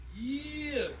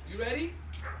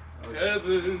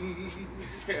heaven.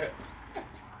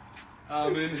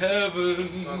 I'm in heaven.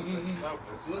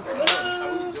 What's up?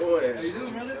 How we doing? How you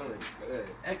doing, brother? Good.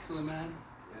 Excellent, man.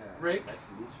 Yeah. Rick? Nice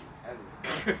to meet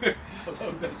you.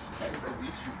 Nice to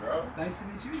meet you, bro. Nice to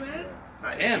meet you, man.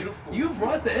 Nice. Damn, Beautiful. you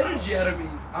brought the energy out of me.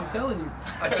 I'm telling you.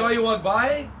 I saw you walk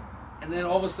by, and then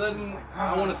all of a sudden,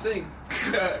 I want to sing.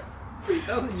 I'm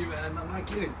telling you, man. I'm not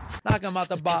kidding. Knock him out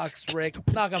the box, Rick.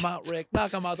 Knock him out, Rick.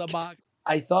 Knock him out the box.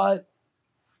 I thought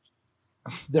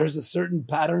there's a certain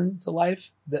pattern to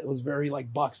life that was very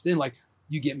like boxed in. Like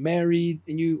you get married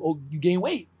and you gain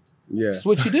weight. Yeah. That's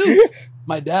what you do.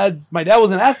 My dad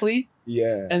was an athlete.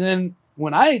 Yeah. And then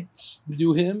when I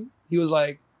knew him, he was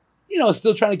like,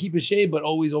 still trying to keep his shape, but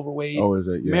always overweight. Always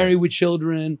married with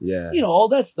children. Yeah. All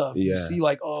that stuff. You Yeah. see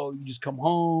like, you just come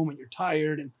home and you're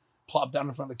tired and plop down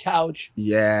in front of the couch.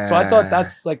 Yeah. So I thought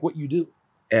that's like what you do.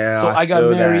 Yeah, So I got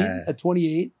feel married that. at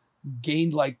 28,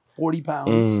 gained like 40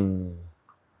 pounds. Mm.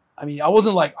 I I mean, I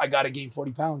wasn't like, I got to gain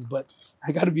 40 pounds, but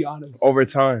I got to be honest. Over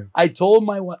time. I told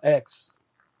my ex,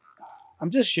 I'm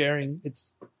just sharing.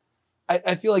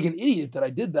 I feel like an idiot that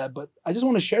I did that, but I just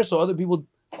want to share so other people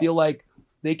feel like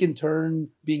they can turn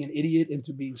being an idiot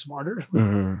into being smarter.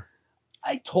 Mm-hmm.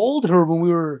 I told her when we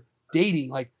were dating,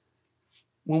 like,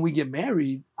 when we get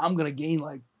married, I'm going to gain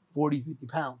like 40, 50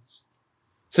 pounds.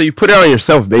 So you put it on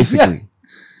yourself, basically. Yeah.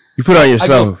 You put it on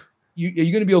yourself. Are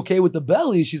you going to be okay with the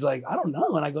belly? She's like, I don't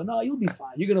know. And I go, no, you'll be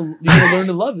fine. You're gonna learn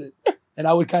to love it. And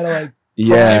I would kind of like,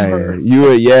 Yeah. her. You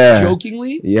were, yeah.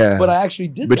 jokingly. Yeah. But I actually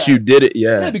did that. But you did it,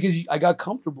 yeah. Yeah, because I got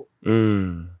comfortable.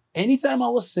 Mm. Anytime I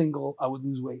was single, I would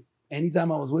lose weight. Anytime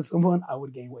I was with someone, I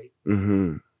would gain weight.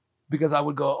 Mm-hmm. Because I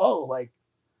would go, like,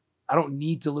 I don't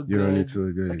need to look You good. don't need to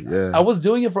look good, Like, yeah. I was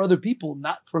doing it for other people,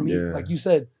 not for me. Yeah. Like you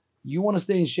said, you want to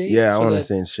stay in shape. Yeah, I so want to that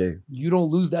stay in shape. you don't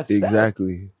lose that step.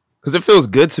 Exactly. Because it feels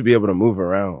good to be able to move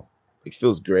around. It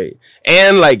feels great.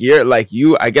 And I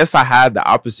guess I had the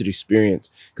opposite experience.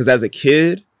 Because as a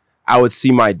kid, I would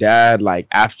see my dad, like,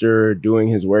 after doing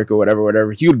his work or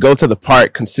whatever, he would go to the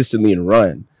park consistently and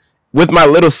run with my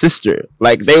little sister.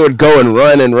 Like, they would go and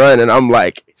run. And I'm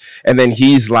like, and then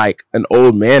he's like an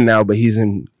old man now, but he's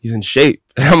in shape.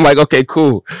 And I'm like, okay,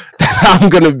 cool. That's how I'm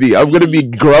going to be. I'm going to be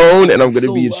grown and I'm going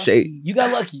to be in lucky. shape. You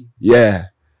got lucky. Yeah.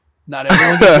 Not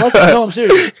everyone gets lucky. No, I'm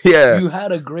serious. Yeah. You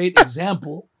had a great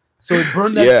example. So it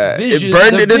burned that Yeah. vision. It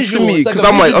burned the it into visual. me. It's like Because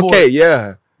a I'm like, vision okay, board.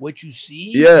 yeah. What you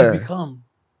see, Yeah. you become.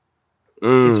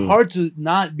 Mm. It's hard to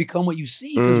not become what you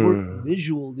see because we're Mm.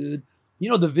 visual, dude.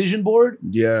 The vision board?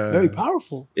 Yeah. Very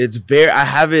powerful. I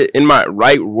have it in my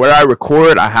where I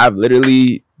record. I have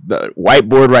literally the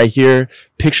whiteboard right here,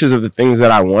 pictures of the things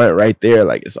that I want right there.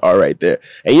 Like, it's all right there.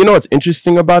 And you know what's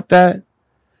interesting about that?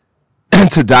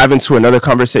 To dive into another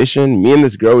conversation, me and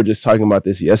this girl were just talking about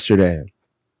this yesterday.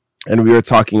 And we were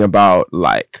talking about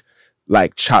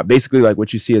basically like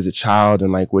what you see as a child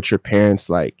and like what your parents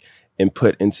like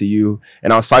input into you.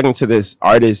 And I was talking to this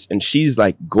artist and she's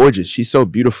like gorgeous. She's so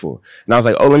beautiful. And I was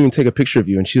like, oh, let me take a picture of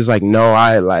you. And she was like, no,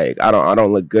 I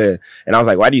don't look good. And I was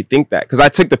like, why do you think that? Cause I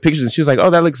took the pictures and she was like, oh,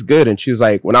 that looks good. And she was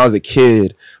like, when I was a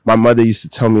kid, my mother used to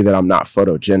tell me that I'm not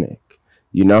photogenic,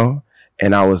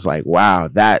 And I was like, wow,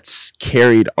 that's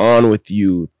carried on with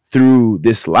you through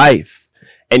this life.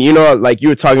 And like we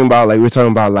were talking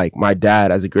about like my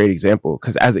dad as a great example.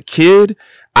 Cause as a kid,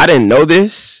 I didn't know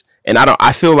this. And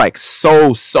I feel like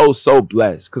so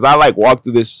blessed. Cause I like walk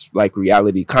through this like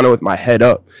reality kind of with my head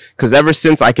up. Cause ever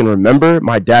since I can remember,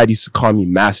 my dad used to call me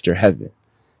Master Heaven.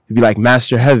 He'd be like,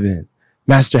 Master Heaven,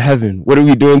 what are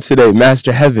we doing today?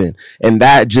 Master Heaven. And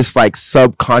that just like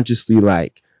subconsciously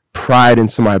like pried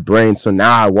into my brain. So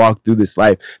now I walk through this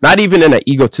life, not even in an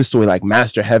egotistical way, like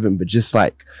Master Heaven, but just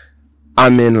like,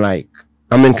 I'm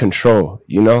in control,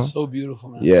 So beautiful,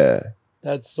 man. Yeah.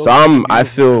 That's so I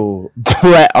feel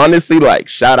honestly like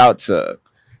shout out to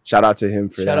him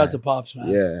for that. Shout out to Pops, man.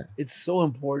 Yeah. It's so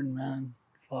important, man.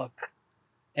 Fuck.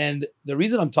 And the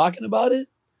reason I'm talking about it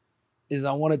is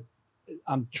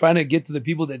I'm trying to get to the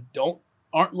people that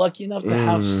aren't lucky enough to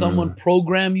have someone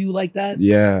program you like that.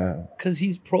 Yeah. Because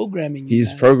he's programming you.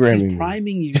 He's programming. He's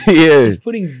priming you. Yeah. He's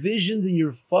putting visions in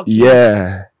your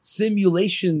fucking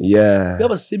simulation. Yeah. You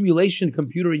have a simulation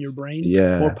computer in your brain.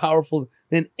 Yeah. More powerful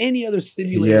than any other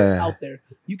simulator out there.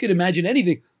 You can imagine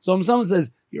anything. So when someone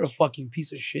says, you're a fucking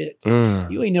piece of shit,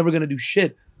 you ain't never going to do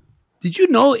shit. Did you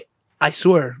know, I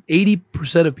swear,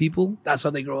 80% of people, that's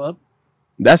how they grow up?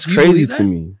 That's crazy to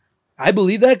me. I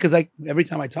believe that because every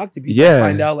time I talk to people, I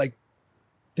find out like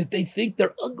that they think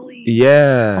they're ugly.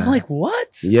 Yeah. I'm like,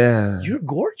 what? Yeah. You're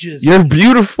gorgeous. You're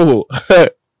beautiful.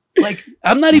 Like,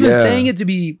 I'm not even saying it to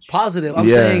be positive. I'm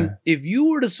saying if you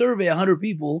were to survey 100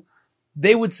 people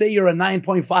they would say you're a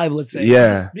 9.5, let's say.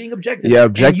 Yeah. Just being objective. Yeah,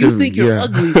 objective. And you think you're yeah.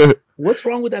 ugly. What's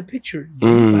wrong with that picture?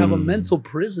 You have a mental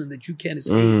prison that you can't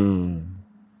escape. And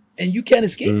you can't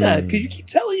escape that because you keep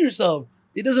telling yourself.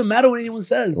 It doesn't matter what anyone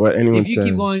says. What anyone if you says.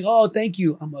 keep going, oh, thank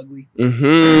you, I'm ugly.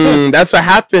 That's what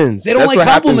happens. They don't That's like what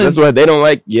compliments. Happens. That's what they don't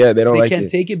like. Yeah, they don't They like can't it.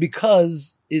 take it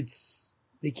because they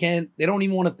don't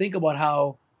even want to think about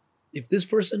how if this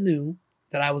person knew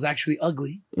that I was actually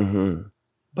ugly,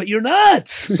 but you're not.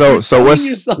 So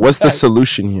what's the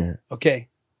solution here? Okay,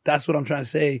 that's what I'm trying to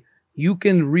say. You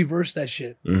can reverse that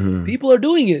shit. People are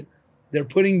doing it. They're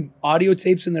putting audio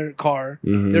tapes in their car.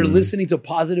 They're listening to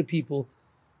positive people.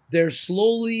 They're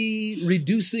slowly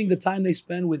reducing the time they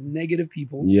spend with negative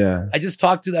people. Yeah. I just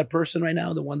talked to that person right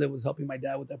now, the one that was helping my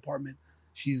dad with the apartment.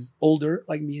 She's older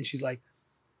like me, and she's like,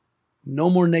 no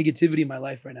more negativity in my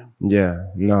life right now. Yeah.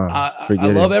 No, forget I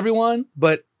it. love everyone,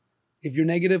 but if you're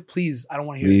negative, please, I don't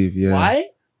want to hear Leave, it. yeah. Why?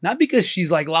 Not because she's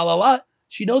like, la, la, la.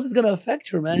 She knows it's going to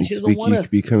affect her, man. She doesn't want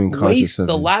to waste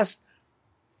the last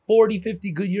 40,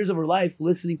 50 good years of her life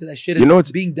listening to that shit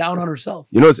and being down on herself.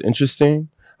 You know what's interesting?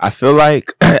 I feel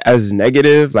like as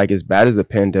negative, like as bad as the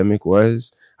pandemic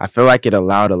was, I feel like it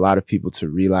allowed a lot of people to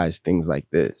realize things like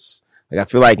this. Like, I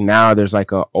feel like now there's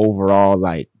like a overall,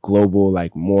 like global,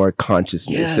 like more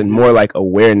consciousness and more like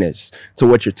awareness to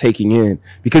what you're taking in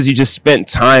because you just spent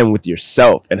time with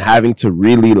yourself and having to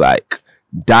really like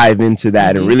dive into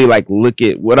that and really like look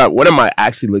at what am I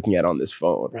actually looking at on this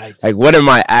phone? Right. Like, what am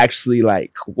I actually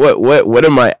like, what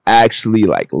am I actually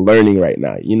like learning right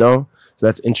now? You know? So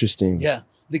that's interesting. Yeah.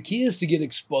 The key is to get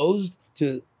exposed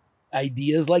to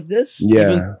ideas like this. Yeah.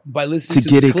 Even by listening to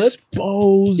get this clip.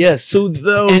 exposed Yes. to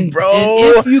them, And bro.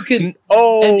 if you can,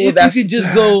 you can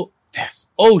just go,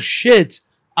 oh shit,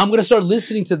 I'm going to start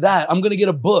listening to that. I'm going to get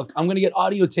a book. I'm going to get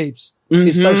audio tapes.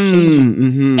 It starts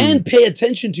changing. And pay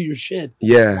attention to your shit.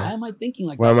 Yeah. Why am I thinking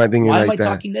like Why that? am I thinking Why like am I that?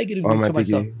 talking negatively Why am I to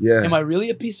myself? thinking- yeah. Am I really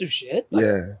a piece of shit? Like,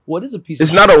 Yeah. What is a piece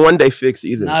It's of not shit? a one day fix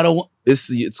either. Not a one.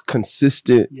 It's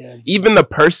consistent. Yeah. Even the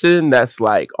person that's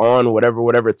like on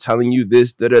whatever telling you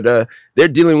this, they're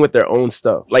dealing with their own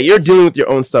stuff. Like you're dealing with your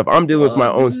own stuff. I'm dealing with my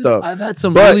own stuff. I've had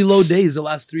some really low days the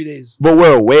last 3 days. But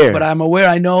we're aware. But I'm aware.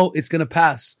 I know it's going to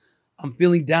pass. I'm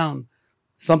feeling down.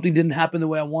 Something didn't happen the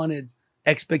way I wanted.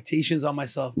 Expectations on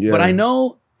myself. Yeah. But I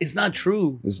know it's not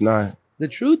true. It's not. The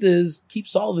truth is keep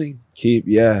solving. Keep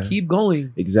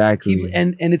going. Exactly.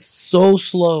 And it's so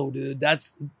slow, dude. I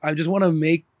just want to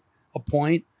make a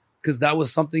point because that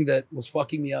was something that was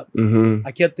fucking me up.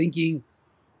 I kept thinking,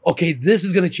 okay, this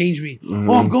is going to change me.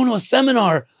 Oh, I'm going to a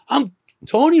seminar.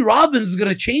 Tony Robbins is going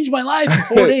to change my life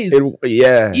in 4 days.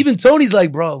 Even Tony's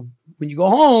like, bro, when you go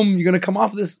home, you're going to come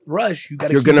off this rush. You're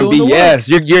going to be, yes,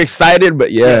 you're excited,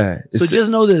 but So just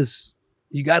know this.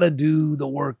 You got to do the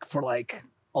work for like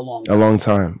a long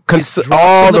time.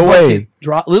 All the way.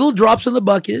 Little drops in the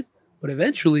bucket, but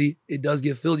eventually it does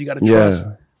get filled. You got to trust.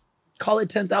 Call it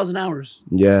 10,000 hours.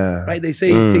 Yeah. Right? They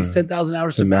say it takes 10,000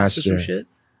 hours to master some shit.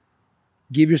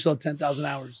 Give yourself 10,000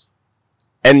 hours.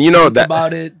 And you know Think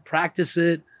about it, practice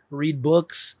it, read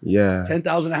books. Yeah.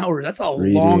 10,000 hours. That's a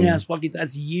long ass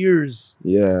that's years.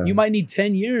 Yeah. You might need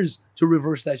 10 years to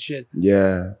reverse that shit.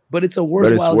 Yeah. But it's a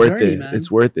worthwhile journey, man. It's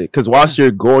worth it. Because whilst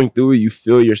you're going through it, you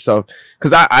feel yourself.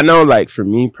 Because I know, like, for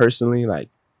me personally, like,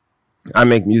 I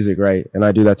make music, right? And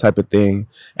I do that type of thing.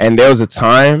 And there was a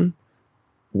time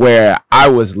where I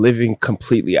was living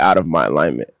completely out of my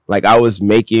alignment. Like I was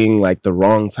making like the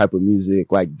wrong type of music,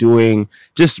 like doing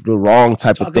just the wrong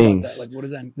type of things. Like, what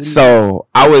is that? So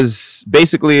I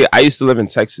used to live in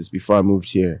Texas before I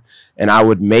moved here, and I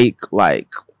would make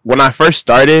like, when I first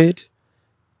started,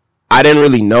 I didn't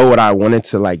really know what I wanted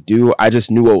to like do. I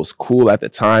just knew what was cool at the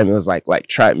time. It was like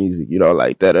trap music, you know,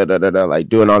 like like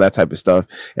doing all that type of stuff.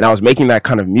 And I was making that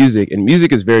kind of music, and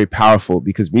music is very powerful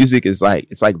because music is like,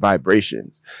 it's like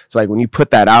vibrations. So like when you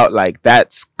put that out, like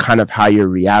that's kind of how your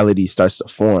reality starts to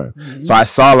form. So I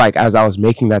saw like, as I was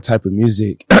making that type of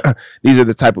music, these are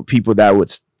the type of people that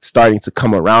would starting to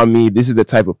come around me. This is the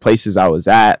type of places I was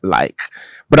at. Like,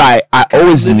 but I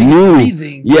always knew.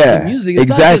 Yeah, music.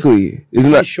 Exactly.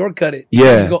 Isn't that shortcut it? You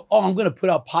just go, oh, I'm going to put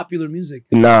out popular music.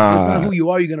 Nah. That's not who you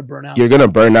are. You're going to burn out. You're going to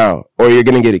burn out or you're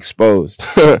going to get exposed.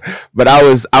 But I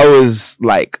was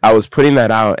putting that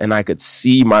out and I could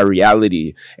see my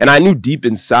reality. And I knew deep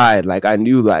inside, like I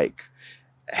knew like,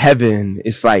 heaven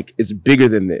is like, it's bigger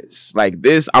than this. Like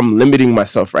this, I'm limiting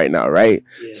myself right now, right?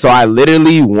 Yeah. So I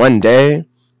literally one day,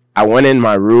 I went in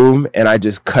my room and I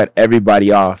just cut everybody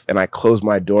off and I closed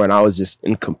my door and I was just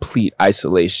in complete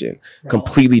isolation,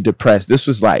 completely depressed. This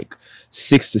was like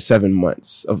 6 to 7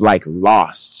 months of like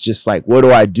lost, just like, what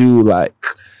do I do? Like,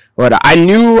 I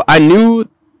knew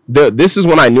this is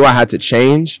when I knew I had to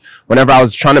change. Whenever I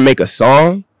was trying to make a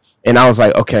song, and I was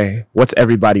like, okay, what's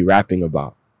everybody rapping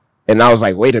about? And I was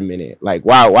like, wait a minute, like,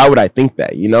 why would I think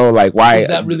that? You know, like, why? Is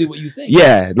that really what you think?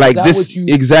 Yeah, like this,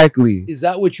 exactly. Is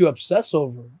that what you obsess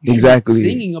over? You exactly.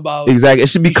 Singing about. Exactly. It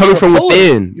should be coming from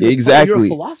within. Exactly. You're a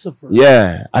philosopher.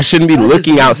 Yeah. I shouldn't be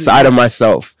looking outside of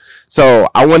myself. So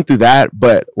I went through that,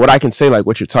 but what I can say, like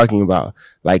what you're talking about,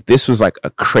 like this was like a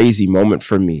crazy moment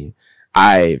for me.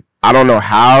 I don't know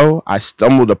how I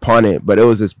stumbled upon it, but it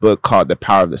was this book called The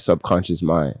Power of the Subconscious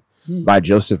Mind by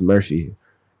Joseph Murphy.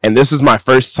 And this is my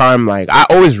first time, like, I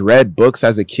always read books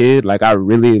as a kid. Like, I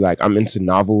really, like, I'm into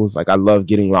novels. Like, I love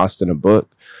getting lost in a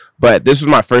book. But this was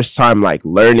my first time, like,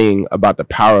 learning about the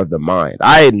power of the mind.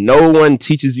 No one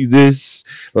teaches you this.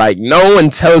 Like, no one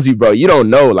tells you, bro. You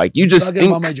don't know. Like, you just talking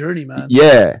about my journey, man.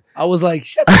 Yeah. I was like,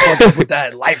 shut the fuck up with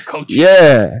that life coaching.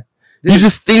 Yeah. You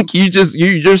just think you're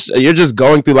just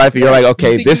going through life and you're like,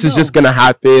 okay, this is just gonna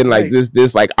happen. Like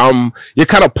this, like you're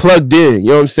kind of plugged in. You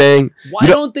know what I'm saying? Why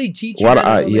don't they teach you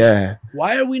that? Yeah.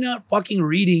 Why are we not fucking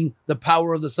reading The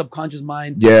Power of the Subconscious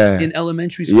Mind in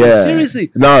elementary school? Yeah. Seriously.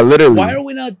 No, literally. Why are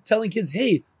we not telling kids,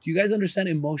 hey, do you guys understand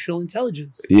emotional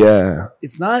intelligence? Yeah.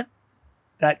 It's not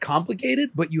that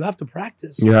complicated, but you have to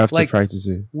practice. You have to practice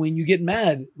it. When you get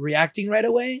mad, reacting right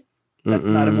away, that's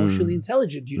not emotionally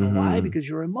intelligent. Do you know why? Because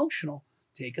you're emotional.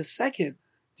 Take a second.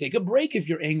 Take a break if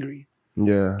you're angry.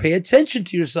 Yeah. Pay attention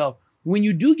to yourself. When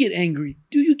you do get angry,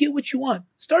 do you get what you want?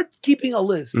 Start keeping a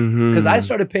list. Because I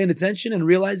started paying attention and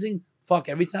realizing, fuck,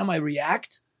 every time I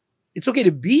react, it's okay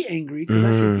to be angry because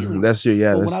that's your feeling. That's your,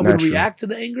 yeah, but that's when I would react to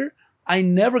the anger, I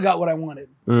never got what I wanted.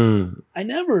 I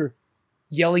never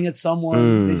yelling at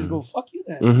someone. They just go, fuck you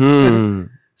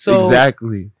then. So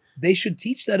exactly. They should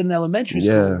teach that in elementary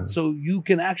school so you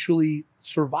can actually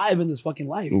survive in this fucking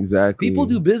life. Exactly. People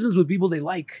do business with people they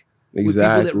like. Exactly. With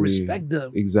people that respect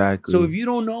them. Exactly. So if you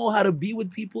don't know how to be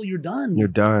with people, you're done. You're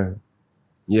done.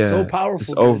 Yeah. So powerful.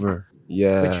 It's over.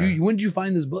 Yeah. But when did you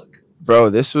find this book? Bro,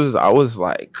 I was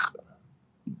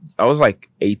like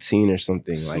 18 or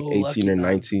something, so like 18 or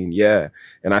 19. Man. Yeah.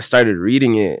 And I started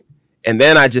reading it. And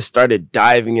then I just started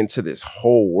diving into this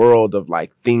whole world of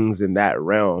like things in that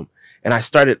realm. And I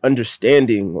started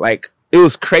understanding, like, it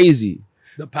was crazy.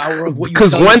 The power of what you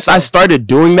Because once I started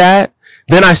doing that,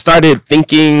 then I started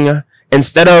thinking,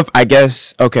 instead of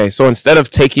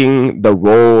taking the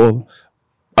role,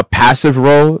 a passive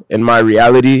role in my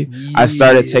reality, I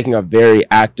started taking a very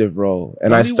active role.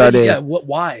 And I started...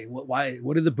 Why?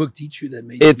 What did the book teach you that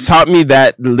made it taught me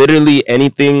that literally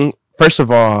anything, first of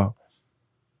all,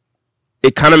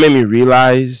 it kind of made me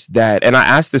realize that, and I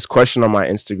asked this question on my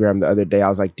Instagram the other day. I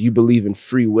was like, do you believe in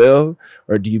free will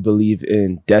or do you believe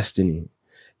in destiny?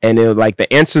 And the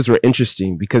answers were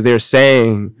interesting because they were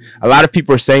saying, a lot of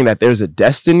people are saying that there's a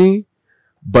destiny,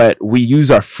 but we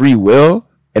use our free will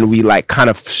and we like kind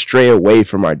of stray away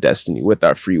from our destiny with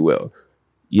our free will.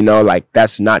 You know, like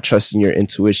that's not trusting your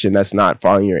intuition. That's not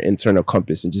following your internal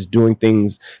compass and just doing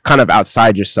things kind of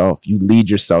outside yourself. You lead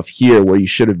yourself here where you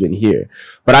should have been here.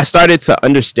 But I started to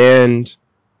understand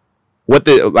what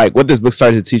this book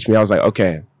started to teach me. I was like,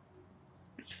 okay,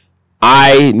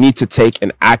 I need to take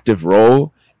an active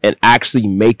role and actually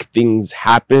make things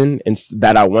happen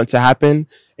that I want to happen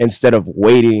instead of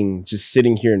waiting, just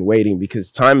sitting here and waiting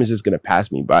because time is just going to pass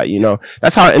me by. You know,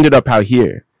 that's how I ended up out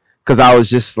here. Cause I was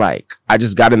just like, I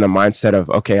just got in the mindset of,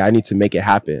 okay, I need to make it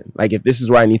happen. Like, if this is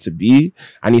where I need to be,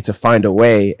 I need to find a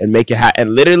way and make it happen.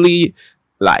 And literally,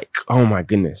 like, oh my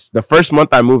goodness, the first month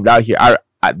I moved out here,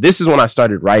 this is when I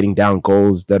started writing down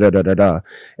goals,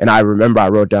 And I remember I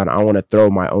wrote down, I want to throw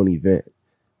my own event.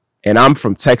 And I'm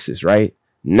from Texas, right?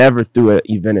 Never threw an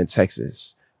event in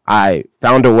Texas. I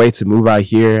found a way to move out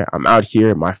here. I'm out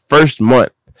here. My first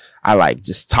month, I like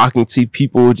just talking to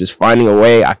people, just finding a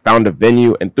way. I found a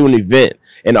venue and threw an event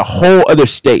in a whole other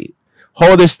state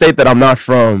that I'm not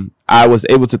from. I was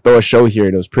able to throw a show here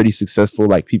and it was pretty successful.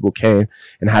 Like people came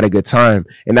and had a good time.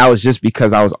 And that was just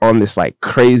because I was on this like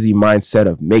crazy mindset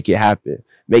of make it happen.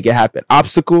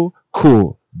 Obstacle,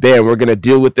 cool. Then we're going to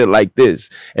deal with it like this.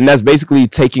 And that's basically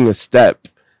taking a step,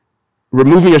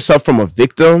 removing yourself from a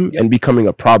victim and becoming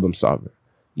a problem solver.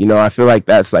 You know, I feel like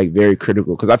that's like very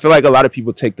critical because I feel like a lot of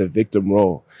people take the victim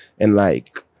role and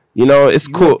like, you know, it's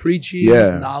cool. Preaching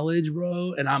knowledge,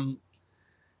 bro. And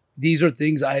these are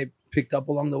things I picked up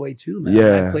along the way too, man.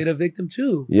 Yeah. I played a victim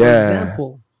too. For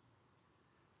example,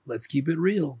 let's keep it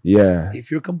real. Yeah.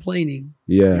 If you're complaining,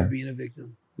 you're being a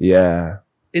victim. Yeah.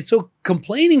 It's so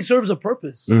complaining serves a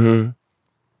purpose. Mm-hmm.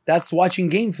 That's watching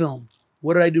game film.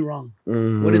 What did I do wrong?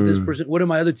 What did this person, what did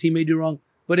my other teammate do wrong?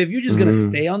 But if you're just going to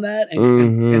stay on that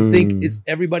and think it's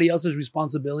everybody else's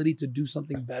responsibility to do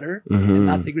something better and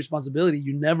not take responsibility,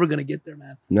 you're never going to get there,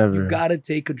 man. Never. You got to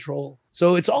take control.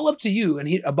 So it's all up to you.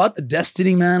 And about the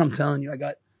destiny, man, I'm telling you, I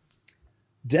got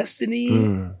destiny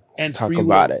and talk free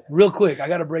about will. it. Real quick, I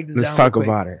got to break this down. Let's talk real quick.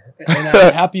 about it. And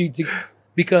I'm happy to,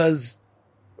 because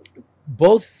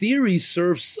both theories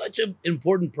serve such an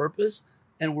important purpose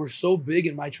and were so big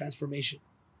in my transformation.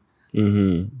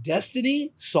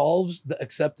 Destiny solves the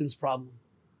acceptance problem.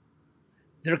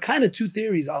 There are kind of two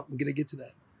theories. I'm going to get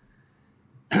to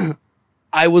that.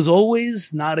 I was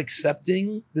always not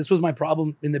accepting. This was my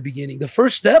problem in the beginning. The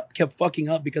first step kept fucking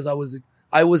up because I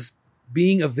was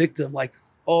being a victim. Like,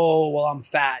 oh, well, I'm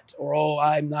fat, or oh,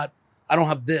 I don't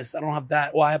have this, I don't have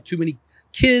that. Well, I have too many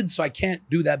kids, so I can't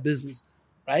do that business,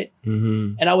 right?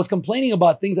 And I was complaining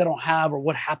about things I don't have, or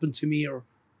what happened to me, or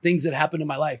things that happened in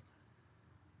my life.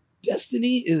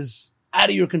 Destiny is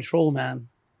out of your control, man,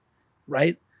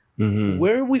 right?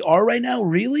 Where we are right now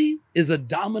really is a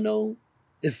domino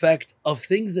effect of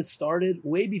things that started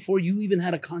way before you even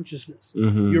had a consciousness.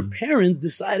 Your parents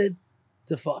decided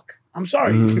to fuck. I'm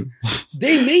sorry.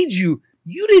 They made you.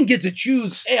 You didn't get to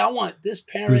choose, hey, I want this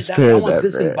parent, I want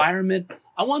this environment,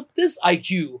 I want this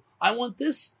IQ, I want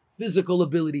this physical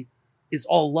ability. It's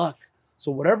all luck.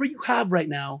 So whatever you have right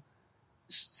now,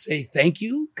 say thank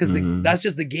you, because that's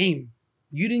just the game.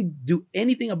 You didn't do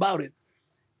anything about it.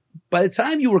 By the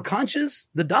time you were conscious,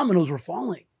 the dominoes were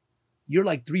falling. You're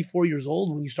like 3-4 years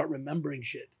old when you start remembering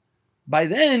shit. By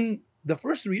then, the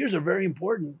first 3 years are very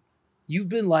important. You've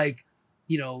been like,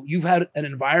 you've had an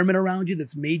environment around you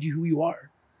that's made you who you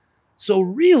are. So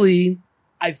really,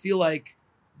 I feel like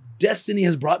destiny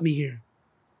has brought me here.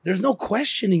 There's no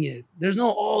questioning it. There's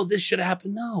no, oh, this should have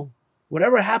happened. No.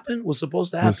 Whatever happened was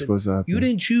supposed to happen. You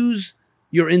didn't choose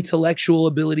your intellectual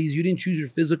abilities. You didn't choose your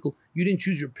physical. You didn't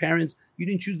choose your parents. You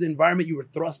didn't choose the environment you were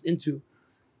thrust into.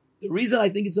 The reason I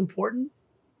think it's important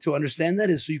to understand that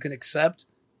is so you can accept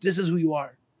this is who you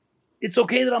are. It's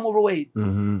okay that I'm overweight.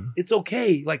 It's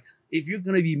okay. Like, if you're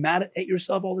going to be mad at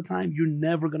yourself all the time, you're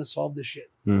never going to solve this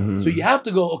shit. So you have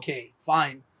to go, okay,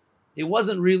 fine. It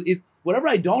wasn't really, whatever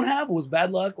I don't have was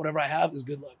bad luck. Whatever I have is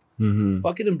good luck.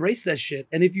 Fucking embrace that shit.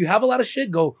 And if you have a lot of shit,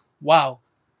 go, wow,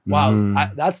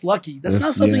 that's lucky. That's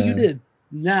not something you did.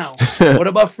 Now, what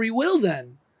about free will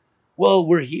then? Well,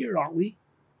 we're here, aren't we?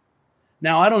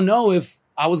 Now, I don't know if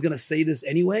I was going to say this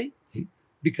anyway,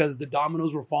 because the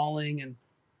dominoes were falling and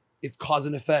it's cause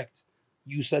and effect.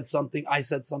 You said something, I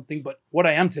said something, but what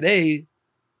I am today,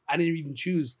 I didn't even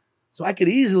choose. So I could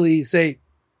easily say,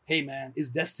 hey man, it's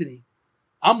destiny.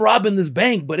 I'm robbing this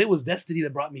bank, but it was destiny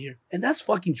that brought me here. And that's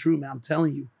fucking true, man. I'm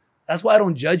telling you. That's why I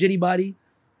don't judge anybody.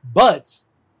 But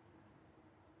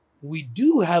we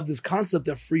do have this concept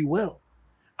of free will.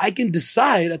 I can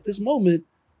decide at this moment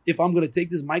if I'm going to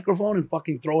take this microphone and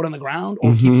fucking throw it on the ground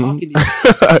or keep talking to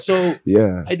you. So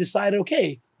I decided,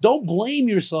 okay, don't blame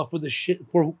yourself for the shit,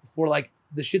 for like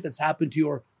the shit that's happened to you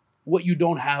or what you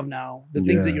don't have now, the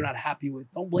things that you're not happy with.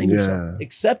 Don't blame yourself.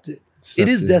 Accept it. It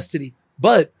is destiny.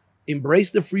 But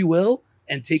embrace the free will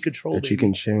and take control. That you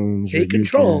can change. Take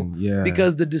control.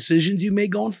 Because the decisions you make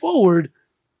going forward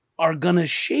are going to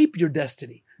shape your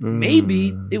destiny.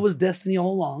 Maybe it was destiny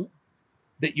all along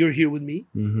that you're here with me.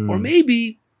 Or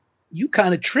maybe you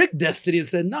kind of tricked destiny and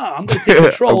said, nah, I'm going to take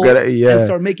control and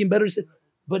start making better decisions.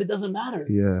 But it doesn't matter.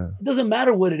 It doesn't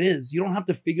matter what it is. You don't have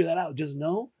to figure that out. Just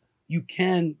know you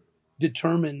can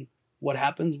determine what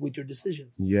happens with your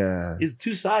decisions. It's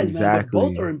two sides, man, but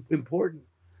both are important.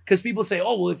 Because people say,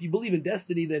 oh, well, if you believe in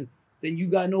destiny, then you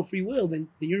got no free will. Then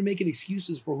you're making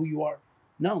excuses for who you are.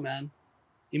 No, man.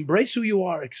 Embrace who you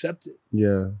are. Accept it.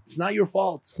 It's not your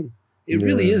fault. It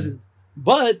really isn't.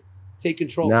 But take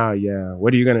control. Now,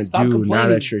 what are you going to do now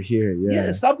that you're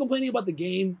here? Stop complaining about the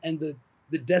game and the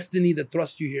destiny that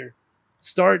thrust you here.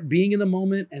 Start being in the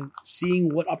moment and seeing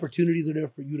what opportunities are there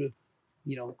for you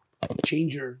to,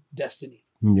 change your destiny.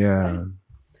 Right?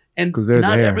 And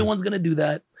not everyone's going to do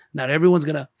that. Not everyone's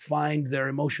going to find their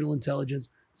emotional intelligence.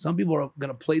 Some people are going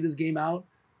to play this game out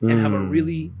and have a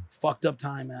really fucked up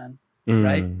time, man.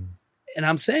 Right? And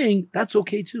I'm saying that's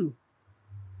okay too.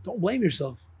 Don't blame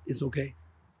yourself. It's okay.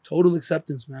 Total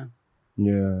acceptance, man.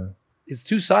 It's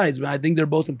two sides, man. I think they're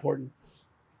both important.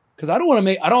 Because I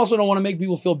also don't want to make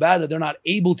people feel bad that they're not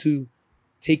able to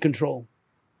take control.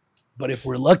 But if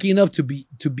we're lucky enough to be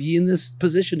in this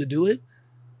position to do it,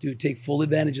 dude, take full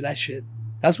advantage of that shit.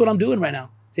 That's what I'm doing right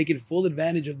now. taking full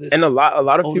advantage of this. And a lot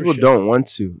of ownership. people don't want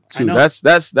to too. know.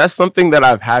 That's something that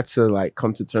I've had to like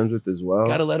come to terms with as well.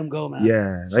 Gotta let them go, man.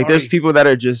 Yeah, Sorry. like there's people that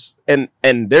are just and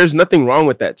there's nothing wrong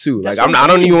with that too. That's Like what I I'm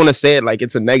don't saying. even want to say it like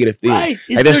it's a negative thing. Right. It's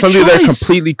Like there's their some people that are choice.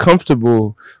 completely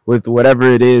comfortable with whatever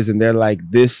it is, and they're like,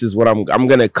 "This is what I'm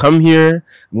gonna come here.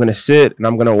 I'm gonna sit and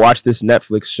I'm gonna watch this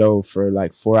Netflix show for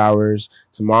like 4 hours.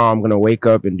 Tomorrow I'm gonna wake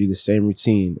up and do the same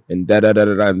routine and da da da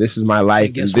da da. And this is my life,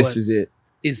 and guess this what? is it."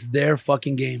 It's their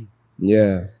fucking game.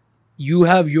 Yeah, You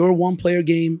have your one player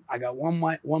game. I got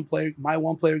my one player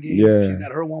game. Yeah. She's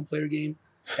got her one player game.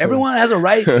 Everyone has a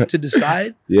right to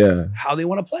decide yeah, how they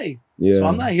want to play. yeah. So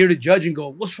I'm not here to judge and go,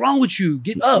 "What's wrong with you?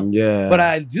 Get up." Yeah, But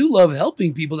I do love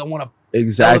helping people that want to,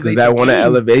 exactly elevate that their want to game.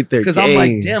 elevate their game. because I'm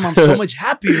like, damn, I'm so much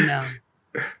happier now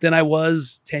than I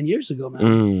was 10 years ago, man.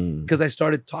 Mm. Because I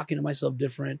started talking to myself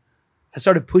different. I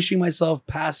started pushing myself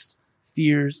past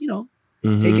fears, taking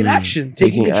Mhm. action,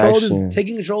 taking control action.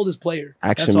 of this player.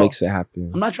 Action That's all. makes it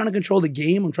happen. I'm not trying to control the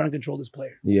game. I'm trying to control this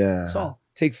player. Yeah. That's all.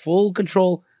 Take full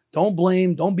control. Don't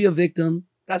blame. Don't be a victim.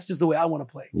 That's just the way I want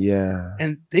to play. Yeah.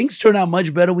 And things turn out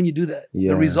much better when you do that.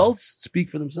 Yeah. The results speak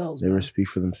for themselves. They man. will speak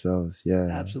for themselves. Yeah.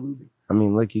 Absolutely. I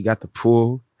mean, look, you got the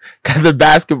pool, got the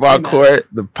basketball Hey, man. court,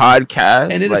 the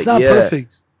podcast. And it's like, not yeah.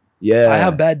 perfect. Yeah. I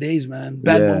have bad days, man.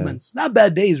 Bad Yeah. moments. Not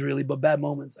bad days, really, but bad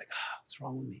moments. Like, what's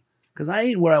wrong with me? Because I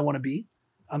ain't where I want to be.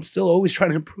 I'm still always trying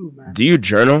to improve, man. Do you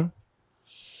journal?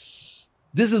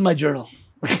 This is my journal.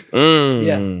 Mm,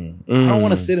 Yeah. I don't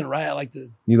want to sit and write. I like to.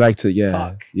 You like to, yeah,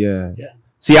 Talk. yeah. Yeah.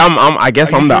 See, I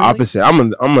guess Are you I'm the journaling?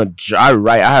 opposite. I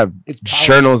write. I have It's powerful.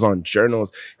 journals on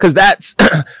journals because that's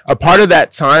a part of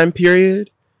that time period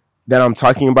that I'm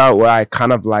talking about where I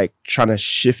kind of like trying to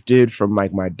shifted from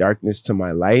like my darkness to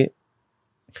my light.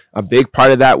 A big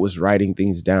part of that was writing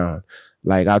things down.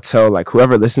 Like I'll tell like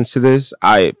whoever listens to this,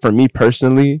 for me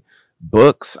personally,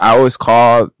 books, I always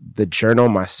call the journal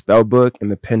my spell book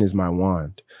and the pen is my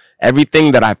wand.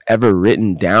 Everything that I've ever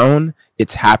written down,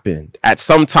 it's happened at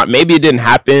some time. Maybe it didn't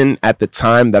happen at the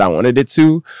time that I wanted it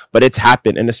to, but it's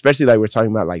happened. And especially like we're talking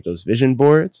about like those vision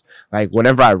boards, like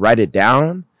whenever I write it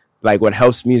down, like what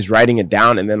helps me is writing it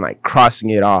down and then like crossing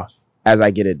it off as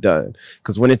I get it done.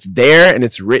 Because when it's there and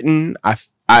it's written,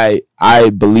 I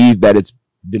believe that it's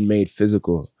been made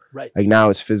physical. Right. Like now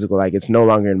it's physical. Like it's no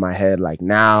longer in my head. Like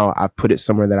now I put it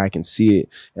somewhere that I can see it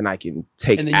and I can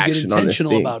take And then you get action on this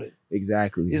intentional thing. about it.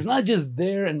 Exactly. It's not just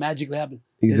there and magically happen.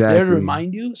 Exactly. It's there to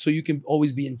remind you so you can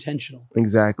always be intentional.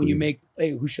 Exactly. When you make,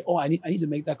 hey, I need to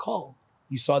make that call.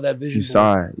 You saw that vision. You board.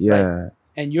 saw it. Yeah.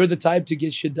 And you're the type to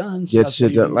get shit done. So Get that's shit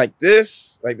what you done. do. Like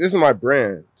this is my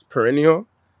brand. It's Perennial.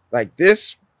 Like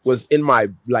this was in my,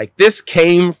 like this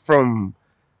came from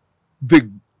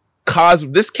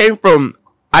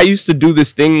I used to do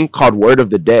this thing called Word of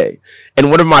the Day. And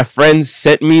one of my friends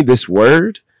sent me this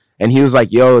word and he was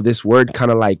like, yo, this word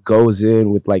kind of like goes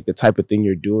in with like the type of thing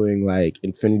you're doing, like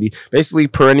infinity. Basically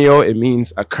perennial, it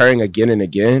means occurring again and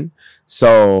again.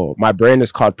 So my brand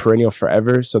is called Perennial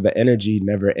Forever. So the energy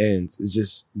never ends. It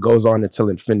just goes on until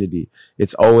infinity.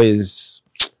 It's always,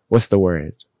 what's the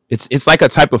word? It's like a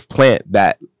type of plant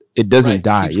that it doesn't Right.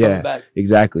 die. Keeps coming Yeah, back.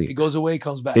 exactly. It goes away,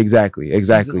 comes back. Exactly.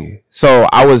 Seasonal. So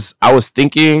I was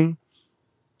thinking,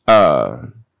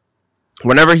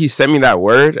 whenever he sent me that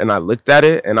word and I looked at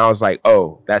it and I was like,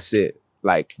 oh, that's it.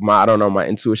 Like I don't know, my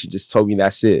intuition just told me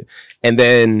that's it. And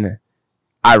then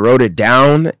I wrote it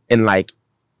down and like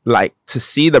to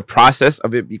see the process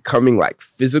of it becoming like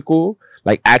physical,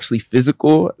 like actually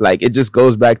physical, like it just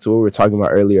goes back to what we were talking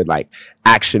about earlier. Like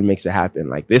action makes it happen.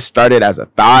 Like this started as a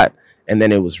thought. And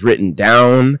then it was written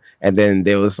down. And then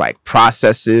there was like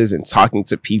processes and talking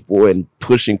to people and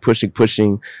pushing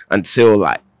until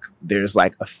like there's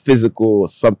like a physical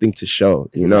something to show,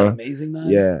 you Isn't know? that amazing, man?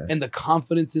 Yeah. And the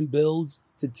confidence it builds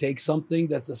to take something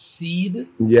that's a seed,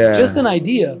 Yeah. just an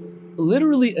idea,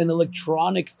 literally an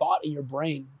electronic thought in your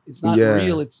brain. It's not Yeah.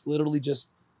 real. It's literally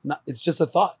it's just a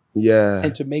thought. Yeah.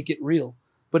 And to make it real.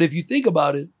 But if you think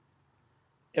about it,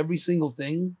 every single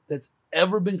thing that's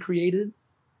ever been created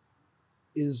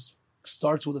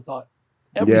starts with a thought.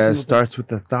 Every Yeah. single It thing starts with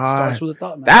the thought. starts with a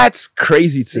thought, man. That's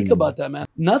crazy to me. Think about that, man.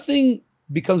 Nothing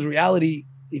becomes reality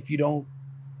if you don't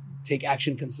take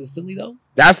action consistently, though.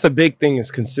 That's the big thing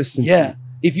is consistency. Yeah.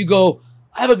 If you go,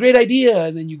 I have a great idea,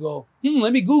 and then you go,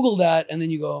 let me Google that, and then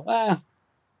you go,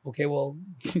 okay, well,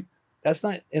 that's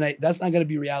not going to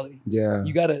be reality. Yeah.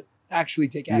 You got to actually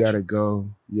take You action. gotta go.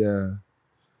 Yeah.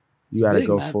 It's You gotta big,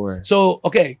 go man. for it. So,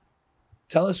 okay,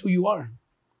 tell us who you are.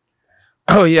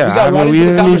 Oh yeah. We got I right mean, we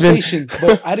into the didn't even- conversation,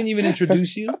 but I didn't even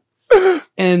introduce you.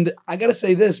 And I got to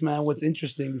say this, man, what's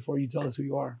interesting before you tell us who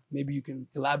you are. Maybe you can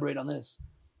elaborate on this.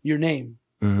 Your name.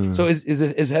 Mhm. So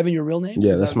is heaven your real name?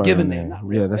 Yeah, Is that's that my given real name. name. Not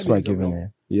real. Yeah, that's Heaven my is a given real-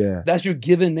 name. Yeah. That's your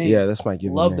given name. Yeah, that's my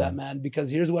given Love name. that, man. Because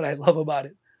here's what I love about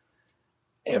it.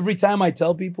 Every time I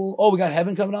tell people, "Oh, we got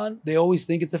heaven coming on," they always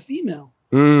think it's a female.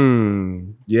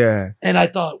 Yeah. And I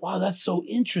thought, wow, that's so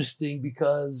interesting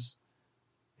because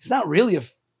it's not really a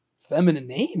feminine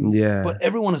name. Yeah. But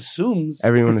everyone assumes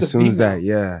Everyone it's a assumes female. that.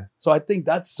 Yeah. So I think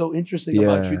that's so interesting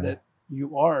about you Yeah. that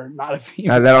you are not a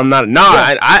female. That I'm not. No,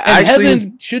 Yeah. I And actually.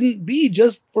 heaven shouldn't be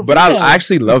just for But females. I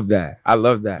actually love that. I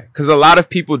love that because a lot of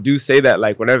people do say that,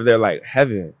 like whenever they're like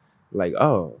heaven, like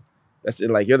oh, that's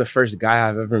it, like you're the first guy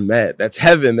I've ever met. That's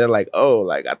heaven. They're like oh,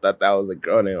 like I thought that was a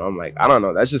girl name. I'm like I don't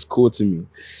know. That's just cool to me.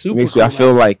 Super It makes cool, me. I feel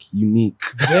man. like unique.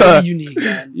 Very unique,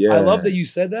 man. Yeah. I love that you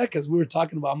said that because we were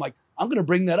talking about. I'm like, I'm gonna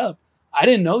bring that up. I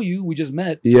didn't know you. We just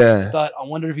met. I Yeah. thought I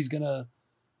wonder if he's gonna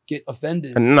get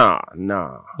offended. Nah.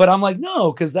 But I'm like,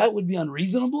 no, because that would be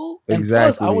unreasonable. And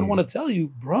plus, I would Exactly. want to tell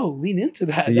you, bro, lean into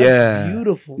that. That's Yeah.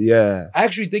 beautiful. Yeah. I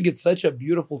actually think it's such a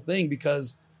beautiful thing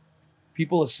because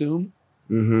people assume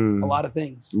Mm-hmm. a lot of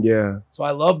things. Yeah. So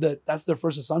I love that that's their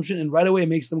first assumption. And right away it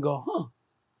makes them go, huh.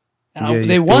 And Yeah, you they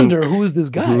think, wonder, who is this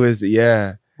guy? Who is?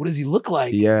 Yeah. What does he look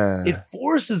like? Yeah. It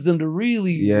forces them to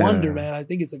really Yeah. wonder, man. I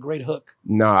think it's a great hook.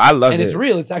 No, I love And it. it's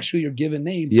real. It's actually your given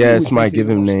name. too, Yeah, it's which my makes it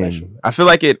even given more name. special. I feel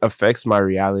like it affects my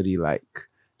reality, like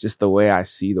just the way I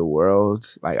see the world.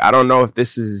 Like I don't know if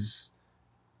this is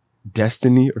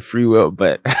destiny or free will,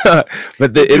 but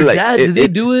but the, it, Your like dad, it, did they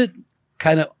it- do it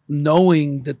kind of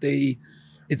knowing that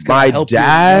it's going My to help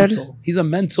dad, you mental? He's a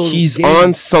mental. he's game.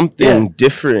 on something Yeah.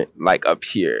 differing, like up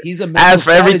here. He's a mental As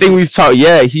for everything we've strategist. talked,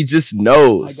 yeah, he just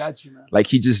knows. I got you, man. Like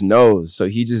he just knows. So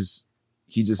he just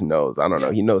knows. I don't know.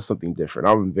 Yeah. He knows something different.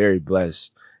 I'm very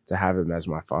blessed to have him as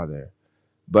my father.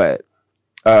 But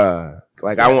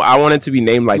like I wanted to be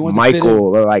named like You want to fit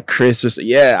Michael or like Chris or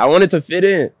yeah, I wanted to fit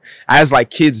in. As like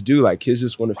kids do. Like kids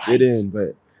just want to fit Right. in.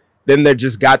 But then there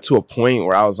just got to a point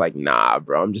where I was like, nah,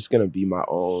 bro, I'm just gonna be my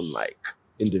own like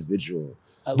individual.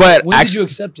 I love But it. When did actu- you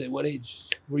accept it? What age?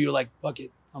 Where you were like, fuck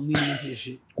it, I'm leaning into this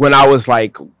shit. When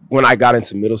I got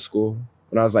into middle school,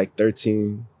 when I was like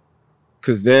 13,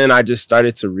 because then I just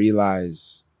started to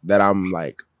realize that I'm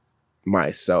like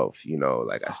myself, you know,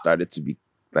 like I started to be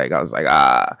like, I was like,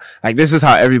 like this is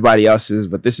how everybody else is,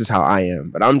 but this is how I am,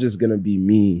 but I'm just gonna be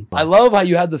me. I love how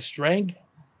you had the strength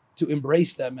to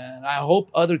embrace that, man. I hope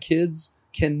other kids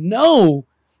can know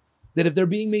that if they're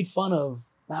being made fun of.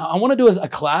 Now, I want to do a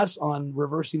class on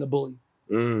reversing the bully.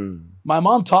 My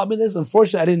mom taught me this.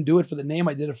 Unfortunately, I didn't do it for the name.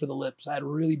 I did it for the lips. I had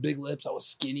really big lips. I was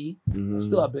skinny. I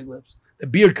still have big lips. The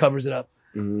beard covers it up.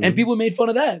 And people made fun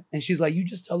of that. And she's like, you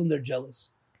just tell them they're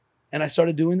jealous. And I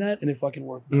started doing that, and it fucking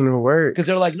worked. It works. Because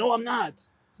they're like, no, I'm not.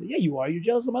 I said, yeah, you are. You're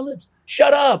jealous of my lips.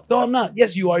 Shut up. No, I'm not.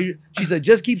 Yes, you are. She said,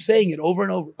 just keep saying it over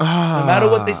and over. No matter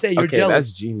what they say, you're okay, jealous.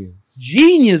 That's genius.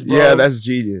 Genius, bro. Yeah, that's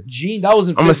genius. That was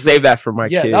in 5th I'm gonna save grade. that for my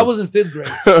Yeah, kids. that was in 5th grade.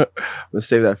 I'm gonna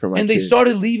save that for my And kids. they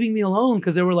started leaving me alone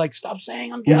because they were like, stop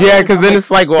saying I'm jealous. Yeah, because I'm then like,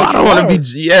 it's like, well, but I don't you want to are.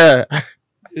 be. Yeah,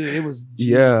 dude, it was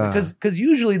Yeah. Because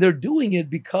usually they're doing it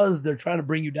because they're trying to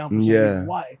bring you down for some Yeah. reason.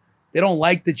 Why? They don't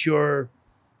like that you're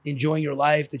enjoying your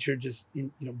life, that you're just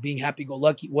being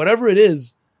happy-go-lucky. Whatever it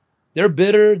is, they're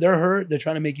bitter, they're hurt, they're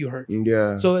trying to make you hurt.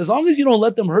 yeah. So as long as you don't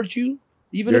let them hurt you,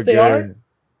 even You're if they are, good.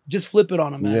 just flip it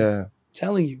on them, man. Yeah,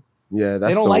 Telling you. yeah.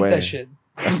 That's They don't the like way. that shit.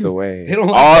 That's the way. They don't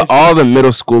like all that shit. all the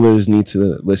middle schoolers need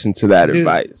to listen to that Dude,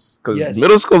 advice because yes.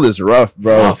 middle school is rough,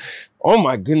 bro. Rough. Oh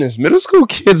my goodness, middle school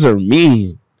kids are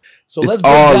mean. So It's let's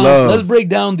break all down. love. Let's break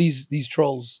down these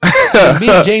trolls. So me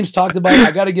and James talked about it.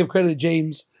 I got to give credit to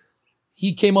James.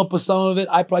 He came up with some of it.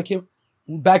 I probably came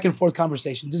back and forth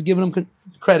conversation. Just giving him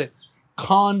credit.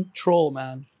 Control,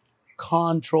 man.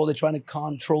 Control. They're trying to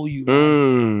control you.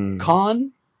 Man.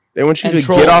 They want you and to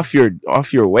troll. get off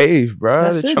your wave, bro.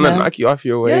 That's They're it, trying man. to knock you off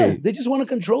your Yeah, wave. they just want to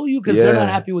control you because they're Yeah. not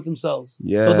happy with themselves.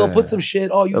 Yeah. So they'll put some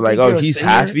shit. Oh, you They're think like, you're oh, a he's singer?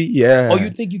 happy. Yeah. Oh, you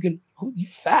think you can? Oh, you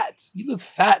fat. You look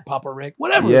fat, Papa Rick.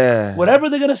 Whatever. Yeah. Whatever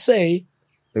they're gonna say.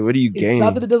 Like, what do you It's gain?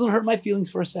 not that it doesn't hurt my feelings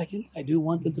for a second. I do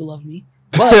want them to love me.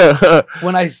 But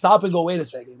when I stop and go, wait a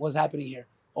second, what's happening here?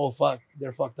 Oh, fuck,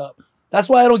 they're fucked up. That's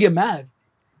why I don't get mad.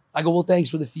 I go, well, thanks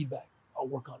for the feedback. I'll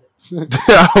work on it.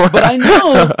 But I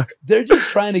know they're just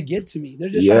trying to get to me. They're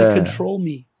just trying Yeah. to control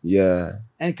me. Yeah,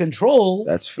 And control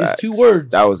that's is facts. 2 words.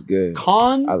 That was good.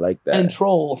 Con I like that. and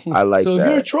troll. I like so that. if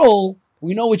you're a troll,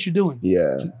 we know what you're doing.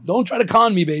 Yeah, Don't try to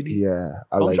con me, baby. yeah.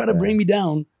 I Don't like try to that. bring me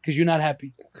down because you're not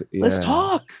happy. Yeah. Let's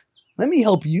talk. Let me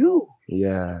help you.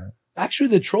 Yeah. Actually,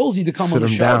 the trolls need to come Sit on the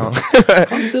them show. down.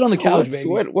 Come sit on the couch, what's-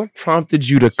 baby. What prompted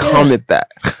you to comment that?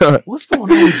 What's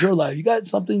going on with your life? You got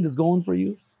something that's going for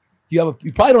you? You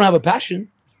probably don't have a passion.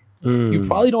 You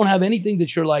probably don't have anything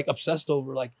that you're like obsessed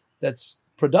over, like that's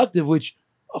productive, which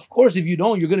of course, if you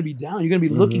don't, you're going to be down. You're going to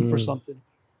be looking for something.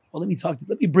 Well, let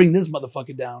me bring this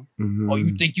motherfucker down. Oh, you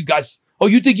think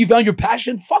you found your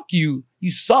passion? Fuck you.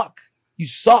 You suck.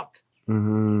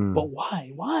 But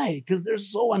why? Why? Because they're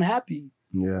so unhappy.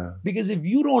 Yeah. Because if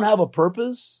you don't have a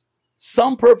purpose,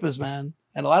 some purpose, man,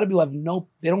 and a lot of people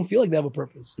they don't feel like they have a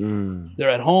purpose. They're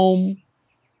at home.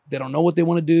 They don't know what they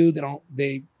want to do.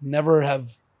 They never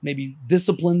have maybe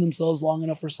disciplined themselves long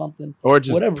enough for something. Or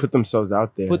just put themselves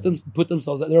out there. Put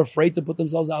themselves out. They're afraid to put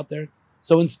themselves out there.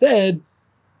 So instead,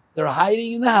 they're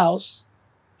hiding in the house,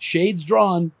 shades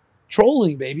drawn,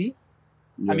 trolling, baby.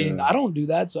 Yeah. I mean, I don't do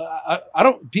that. So I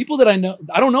don't, people that I know,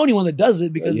 I don't know anyone that does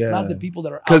it because it's not the people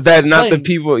that are because they're not the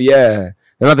people, they're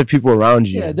not the people around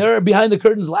you. Yeah, they're behind the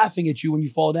curtains laughing at you when you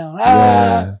fall down.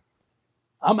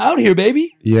 I'm out here,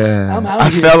 baby. Yeah. I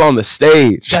fell on the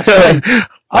stage. That's right.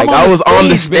 I was on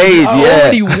the stage. I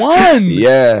already won.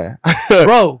 Yeah.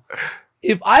 Bro,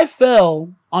 if I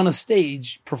fell on a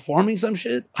stage performing some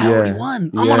shit, I already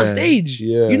won. I'm on a stage.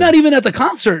 Yeah. You're not even at the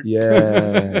concert.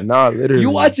 Yeah. Nah, literally.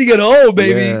 You're watching at home,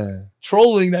 baby.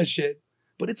 Trolling that shit.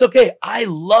 But it's okay. I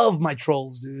love my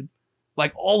trolls, dude.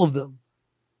 Like all of them.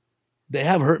 They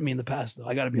have hurt me in the past, though.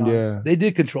 I got to be honest. Yeah. They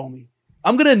did control me.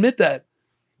 I'm going to admit that.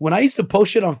 When I used to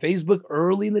post shit on Facebook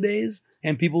early in the days,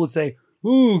 and people would say,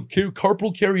 ooh,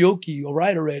 carpool karaoke. All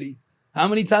right already. How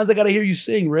many times I got to hear you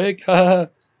sing, Rick?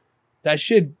 That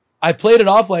shit. I played it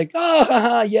off like,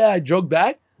 yeah, I joked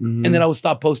back. And then I would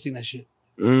stop posting that shit.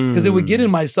 Because it would get in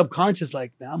my subconscious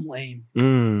like, man, I'm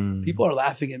lame. People are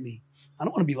laughing at me. I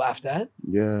don't want to be laughed at.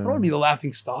 Yeah. I don't want to be the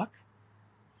laughing stock.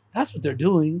 That's what they're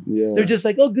doing. Yeah. They're just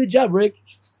like, oh, good job, Rick.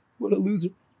 What a loser.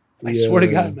 I swear to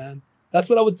God, man. That's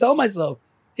what I would tell myself.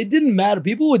 It didn't matter.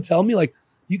 People would tell me like,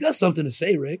 you got something to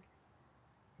say, Rick.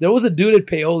 There was a dude at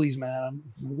Paoli's, man.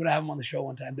 I'm going to have him on the show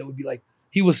one time. That would be like,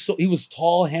 he was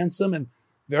tall, handsome, and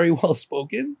very well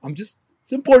spoken. It's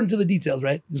important to the details,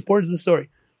 right? It's important to the story.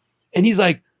 And he's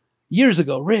like, years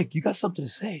ago, Rick, you got something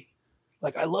to say.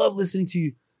 Like, I love listening to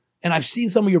you. And I've seen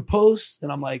some of your posts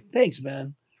and I'm like, thanks,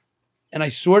 man. And I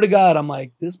swear to God, I'm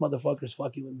like, this motherfucker's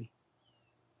fucking with me.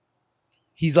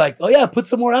 He's like, oh yeah, put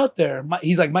some more out there.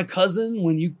 He's like, my cousin,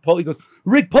 when you post, he goes,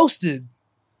 Rick posted.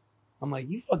 I'm like,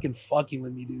 you fucking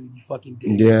with me, dude. You fucking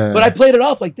did. Yeah. But I played it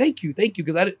off like, thank you.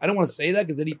 Because I don't want to say that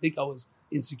because then he'd think I was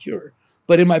insecure.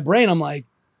 But in my brain, I'm like,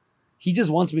 he just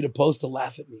wants me to post to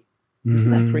laugh at me.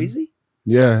 Isn't that crazy?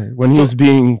 Yeah. When he was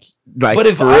being like, but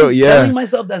if I'm telling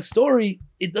myself that story,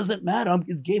 it doesn't matter.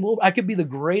 It's game over. I could be the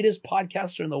greatest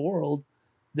podcaster in the world.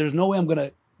 There's no way I'm going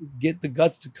to get the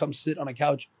guts to come sit on a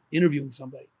couch interviewing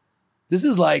somebody. This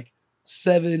is like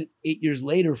 7-8 years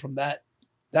later from that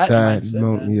mindset,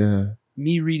 man. Yeah.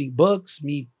 Me reading books,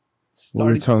 me starting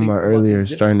we were talking about earlier,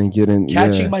 starting to get in,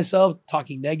 catching myself,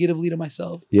 talking negatively to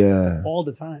myself. Yeah. All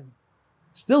the time.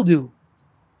 Still do.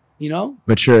 You know?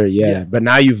 But sure, yeah. But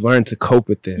now you've learned to cope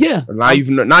with it. Yeah. Or now you've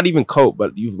not even cope,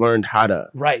 but you've learned how to.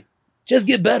 Right. Just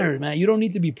get better, man. You don't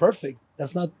need to be perfect.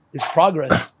 It's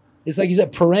progress. It's like you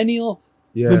said, perennial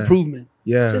improvement.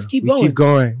 Yeah. Just keep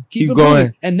going. Keep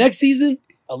going. And next season,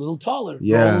 a little taller.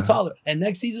 Yeah. Grow a little taller. And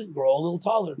next season, grow a little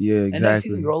taller. Yeah, exactly. And next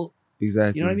season, grow.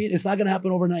 Exactly. You know what I mean? It's not going to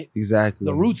happen overnight. Exactly.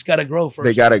 The roots got to grow first.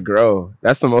 They got to grow.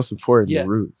 That's the most important, the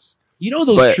roots. You know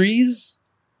those trees?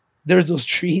 There's those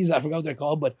trees, I forgot what they're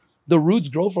called, but the roots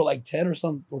grow for like 10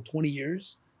 or 20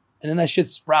 years. And then that shit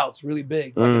sprouts really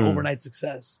big, like an overnight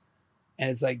success. And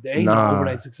it's like, there ain't no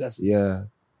overnight successes. Yeah.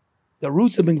 The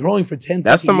roots have been growing for 10,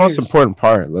 That's the most important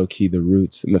part, low key, the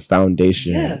roots and the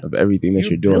foundation of everything that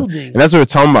you're doing. Building. And that's what we're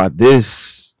talking about.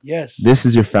 This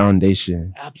is your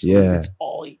foundation. Absolutely. Yeah.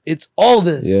 It's all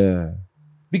this. Yeah.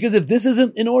 Because if this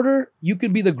isn't in order, you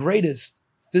could be the greatest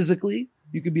physically.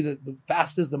 You could be the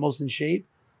fastest, the most in shape.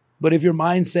 But if your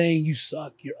mind's saying you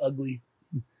suck, you're ugly,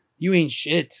 you ain't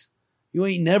shit, you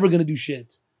ain't never going to do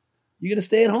shit, you're going to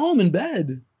stay at home in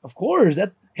bed. Of course.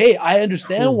 Hey, I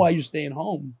understand why you're staying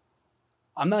home.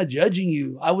 I'm not judging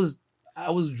you. I was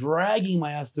dragging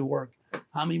my ass to work.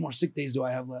 How many more sick days do I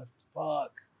have left?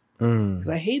 Fuck. Because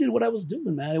I hated what I was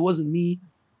doing, man. It wasn't me.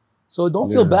 So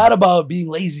don't feel bad about being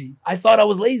lazy. I thought I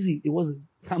was lazy. It wasn't.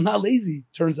 I'm not lazy,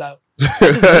 turns out.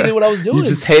 I just hated what I was doing. You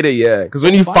just hate it, yeah. Because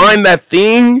when you find that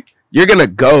thing, you're going to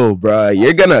go, bro.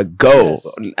 You're going to go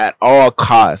at all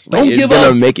costs. Don't give up. You're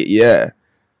going to make it, yeah.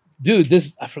 Dude,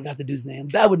 I forgot the dude's name.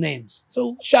 Bad with names.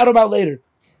 So shout him out later.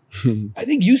 I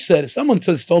think you said, someone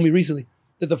just told me recently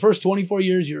that the first 24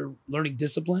 years you're learning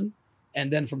discipline.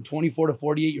 And then from 24 to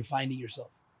 48, you're finding yourself.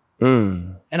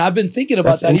 And I've been thinking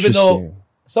about that, even though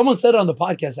someone said it on the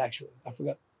podcast, actually. I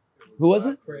forgot. Who was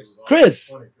it?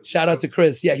 Chris. Shout out to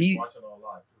Chris. Yeah, he.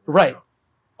 Right.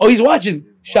 Oh, he's watching.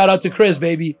 Shout out to Chris,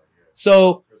 baby.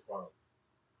 So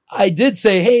I did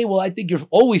say, hey, well, I think you're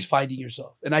always finding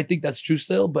yourself. And I think that's true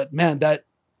still. But man, that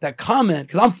comment,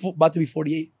 because I'm about to be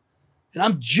 48. And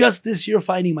I'm just this year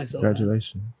finding myself.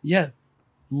 Congratulations. Man. Yeah.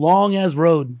 Long as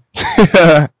road.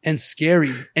 And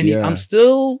scary. And Yeah. I'm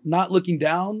still not looking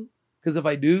down. Because if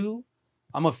I do,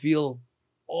 I'm going to feel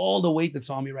all the weight that's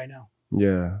on me right now.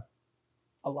 Yeah.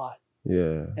 A lot.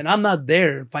 Yeah. And I'm not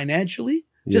there financially.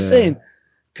 Just Yeah. saying.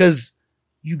 Because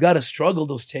you got to struggle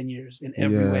those 10 years in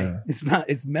every Yeah. way.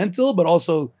 It's mental, but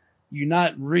also you're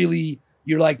not really,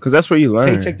 you're like Because that's where you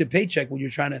learn. paycheck to paycheck when you're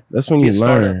trying to. That's when be you a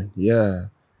startup. learn. Yeah.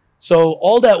 So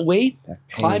all that weight, That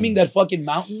pain. climbing that fucking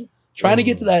mountain, trying to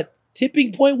get to that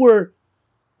tipping point where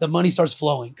the money starts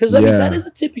flowing. Because I mean, Yeah. that is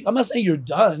a tipping. I'm not saying you're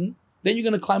done. Then you're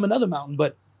going to climb another mountain.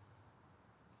 But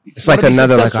if It's you like wanna be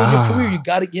another, like, successful in your career, you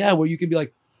got it. Where you can be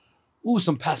like, ooh,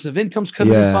 some passive income's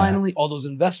coming in Yeah. finally. All those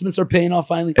investments are paying off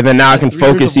finally. And then now I can 3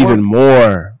 years focus of work. even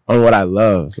more on what I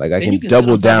love. Like I Then can you can double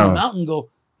sit on top of down. the mountain and go,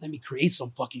 let me create some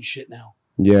fucking shit now.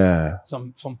 Yeah.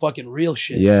 Some fucking real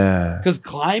shit. Yeah. Because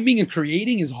climbing and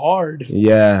creating is hard.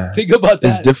 Yeah. Think about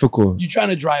It's that. difficult. You're trying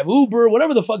to drive Uber,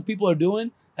 whatever the fuck people are doing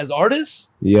as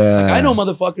artists. Yeah. Like I know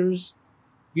motherfuckers,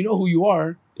 you know who you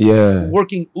are, Yeah.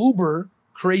 working Uber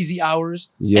crazy hours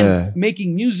Yeah. and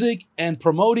making music and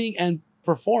promoting and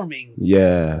performing.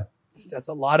 Yeah. That's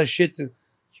a lot of shit to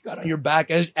you got on your back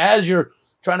as you're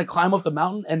trying to climb up the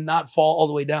mountain and not fall all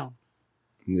the way down.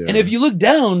 Yeah. And if you look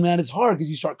down, man, it's hard because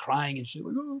you start crying and shit.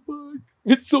 Like, oh fuck,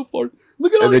 it's so far.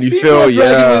 Look at all And then these you people feel, I'm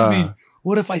dragging yeah. with me.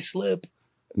 What if I slip?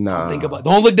 Nah. Think about.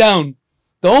 Don't look down.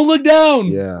 Don't look down.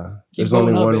 Yeah. Keep There's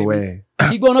only going up, one baby. way.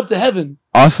 Keep going up to heaven.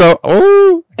 Also,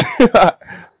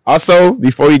 also,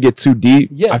 before we get too deep,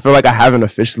 Yeah. I feel like I haven't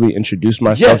officially introduced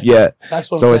myself yet. That's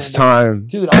what So I'm it's saying. time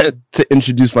Dude, I was- to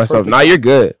introduce myself. Perfect. Now you're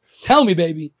good. Tell me,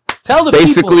 baby. Tell the people.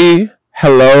 Basically,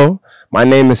 hello. My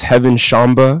name is Heaven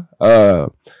Shamba.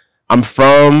 I'm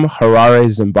from Harare,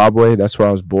 Zimbabwe. That's where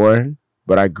I was born.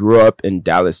 But I grew up in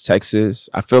Dallas, Texas.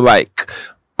 I feel like,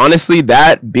 honestly,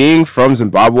 that being from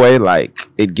Zimbabwe, like,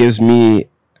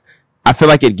 I feel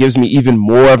like it gives me even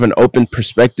more of an open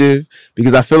perspective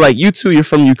because I feel like you too, you're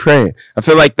from Ukraine. I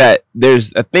feel like that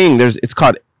there's a thing, it's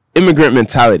called immigrant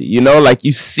mentality, you know, like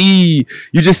you just see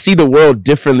the world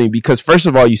differently because first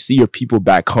of all, you see your people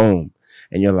back home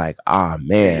and you're like, ah,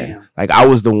 man, Damn. like I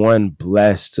was the one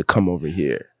blessed to come over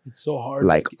here. It's so hard.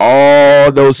 Like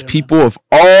all those people,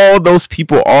 all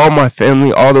my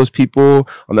family, all those people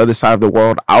on the other side of the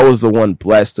world, I was the one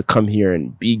blessed to come here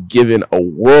and be given a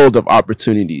world of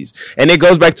opportunities. And it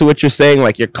goes back to what you're saying,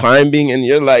 like you're climbing and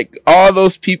you're like, all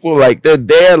those people, like they're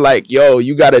there, like, yo,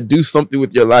 you got to do something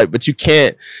with your life, but you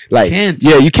can't, like,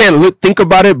 yeah, you can't think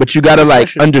about it, but you got to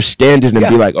like understand it and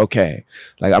be like, okay,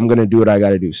 like I'm going to do what I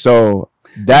got to do. So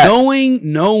that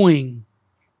knowing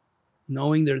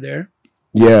they're there.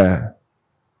 Yeah.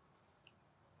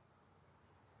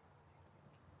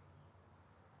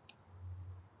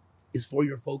 Is for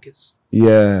your focus.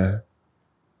 Yeah.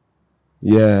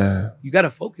 Yeah. You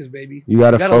gotta focus, baby. You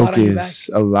gotta got a lot on your focus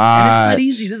back. a lot. And it's not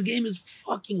easy. This game is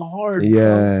fucking hard.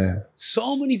 Yeah. Bro.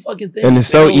 So many fucking things. And it's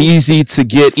so easy to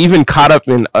get even caught up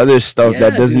in other stuff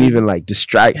that doesn't even like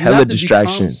distract, you hella have to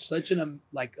distractions. become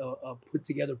such a put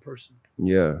together person.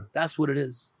 Yeah. That's what it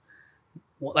is.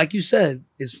 Well, like you said,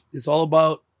 it's all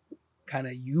about kind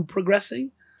of you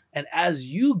progressing, and as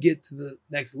you get to the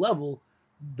next level,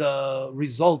 the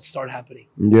results start happening.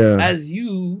 Yeah. As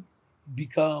you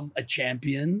become a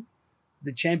champion,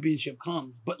 the championship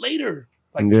comes. But later,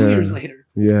 like 2 years later.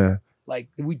 Yeah. Like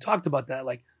we talked about that.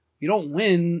 Like you don't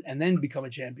win and then become a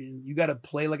champion. You got to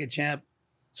play like a champ.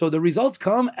 So the results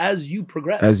come as you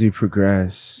progress. As you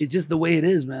progress. It's just the way it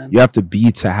is, man. You have to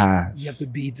be to have. You have to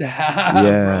be to have.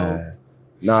 Yeah. Bro.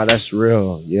 Nah, that's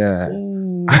real. Yeah.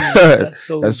 Ooh, that's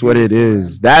so that's what it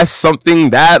is. That's something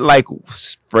that like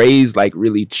phrase like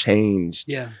really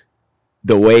changed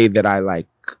the way that I like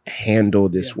handle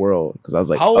this world. Cause I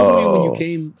was like, how old were you when you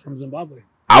came from Zimbabwe?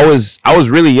 I was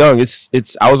really young.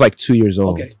 I was like 2 years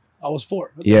old. Okay. I was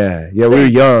 4. Okay. Yeah. We were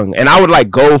young. And I would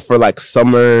like go for like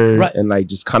summer and like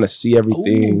just kind of see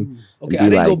everything. Ooh. Okay,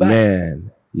 and be I didn't go like, back.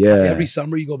 man, yeah. Every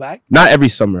summer you go back? Not every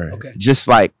summer. Okay. Just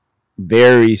like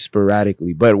very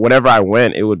sporadically. But whenever I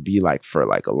went, it would be like for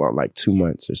like a long, like 2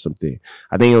 months or something.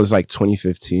 I think it was like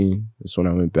 2015. That's when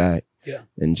I went back.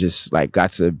 and just like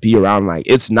got to be around. Like,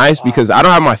 it's nice because I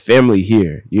don't have my family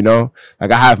here, you know,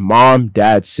 like I have mom,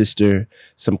 dad, sister,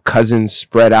 some cousins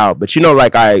spread out. But, you know,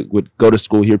 like I would go to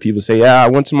school, hear people say, yeah, I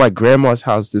went to my grandma's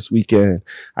house this weekend.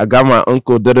 I got my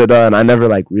uncle, and I never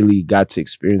like really got to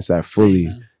experience that fully.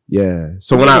 Yeah.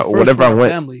 So whenever I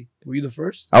went, family. Were you the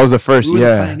first? I was the first. We were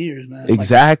yeah. the pioneers, man.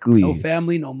 Exactly. Like, no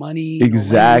family, no money.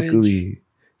 Exactly. No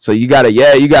so you gotta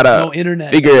no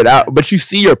internet. Figure it out. But you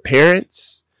see your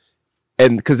parents,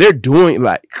 and because they're doing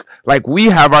like we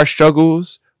have our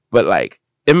struggles, but like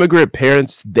immigrant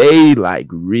parents, they like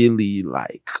really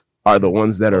like are the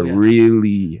ones that are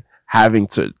really having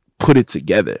to put it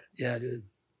together. Yeah, dude.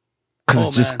 Because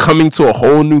it's just coming to a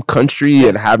whole new country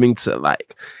and having to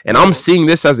like, and I'm seeing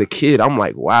this as a kid. I'm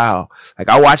like, wow. Like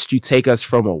I watched you take us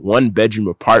from a 1-bedroom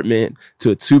apartment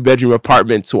to a 2-bedroom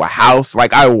apartment to a house.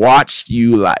 Like I watched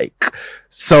you like,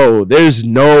 so there's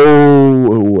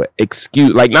no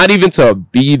excuse, like not even to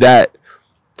be that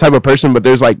type of person, but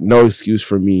there's like no excuse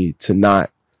for me to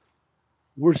not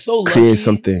we're so create lucky,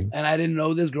 something. And I didn't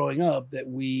know this growing up that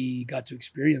we got to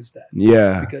experience that.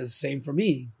 Yeah. Because same for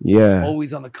me. Yeah.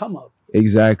 Always on the come up.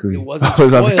 Exactly. It wasn't I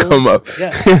was on spoiled. the come up.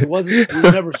 Yeah. It wasn't. We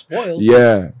were never spoiled.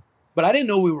 Yeah. But I didn't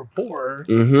know we were poor.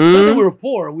 Mm-hmm. Not that we were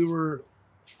poor.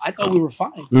 I thought we were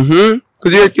fine. Mm-hmm.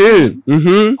 Because you're a kid.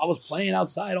 Mm-hmm. I was playing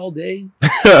outside all day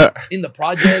in the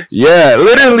projects. Yeah,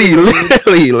 literally.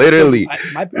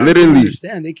 My parents didn't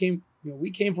understand. They came.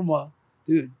 We came from a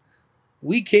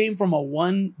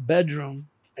 1-bedroom.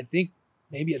 I think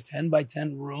maybe a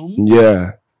 10-by-10 room.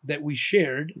 Yeah. That we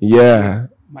shared. Yeah.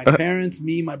 My parents,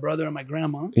 me, my brother, and my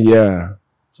grandma. Yeah.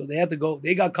 So they had to go.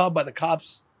 They got caught by the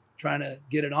cops trying to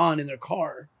get it on in their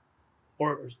car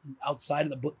or outside of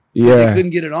the book. Yeah. They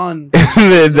couldn't get it on.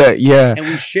 Yeah. And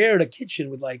we shared a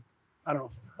kitchen with like, I don't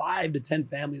know, 5 to 10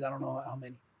 families. I don't know how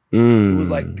many. Mm. It was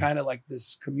like kind of like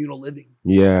this communal living.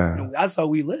 Yeah. And that's how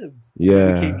we lived.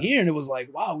 Yeah. We came here and it was like,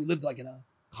 wow, we lived like in a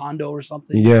condo or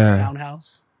something. Yeah.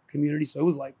 Townhouse community. So it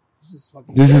was like,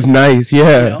 this is nice.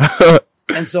 Yeah. You know?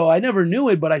 And so I never knew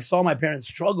it, but I saw my parents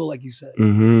struggle, like you said.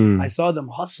 Mm-hmm. I saw them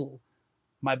hustle.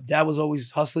 My dad was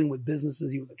always hustling with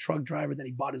businesses. He was a truck driver. Then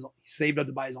he saved up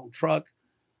to buy his own truck.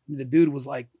 I mean, the dude was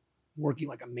like working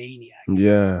like a maniac.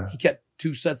 Yeah. He kept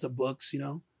 2 sets of books, you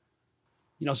know,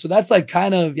 so that's like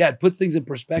kind of, it puts things in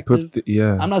perspective.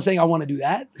 I'm not saying I want to do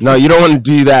that. No, you don't want to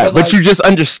do that, but like, you just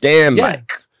understand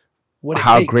like what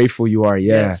how takes. grateful you are.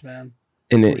 Yeah. Yes, man.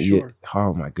 And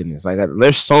oh my goodness. Like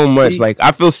there's so much, like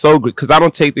I feel so good because I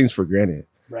don't take things for granted.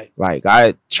 Right. Like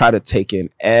I try to take in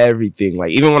everything.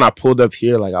 Like even when I pulled up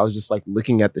here, like I was just like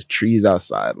looking at the trees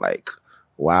outside, like,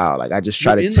 wow. Like I just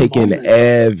try to take in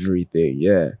everything.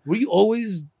 Yeah. Were you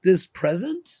always this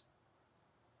present?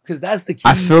 Because that's the key.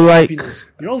 I feel like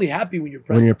you're only happy when you're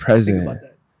present. When you're present. Think about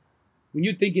that. When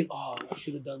you're thinking, oh, I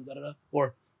should have done da-da-da.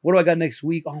 Or what do I got next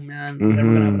week? Oh man, I'm never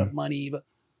gonna have enough money. But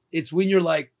it's when you're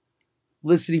like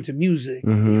listening to music.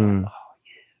 Mm-hmm. Like, oh,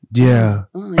 yeah.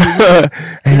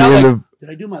 You're not like,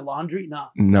 did I do my laundry? No.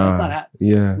 That's not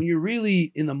happening. Yeah. When you're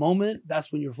really in the moment,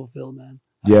 that's when you're fulfilled, man.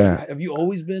 Yeah. Have you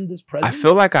always been this present? I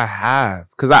feel like I have.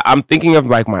 Because I'm thinking of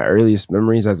like my earliest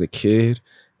memories as a kid.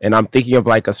 And I'm thinking of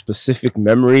like a specific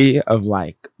memory of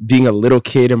like being a little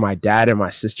kid and my dad and my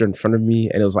sister in front of me.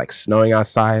 And it was like snowing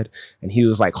outside. And he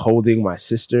was like holding my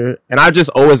sister. And I just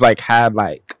always like had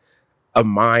like a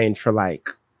mind for like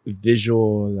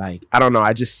visual, like I don't know,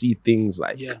 I just see things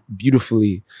like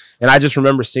beautifully. And I just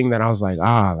remember seeing that. I was like,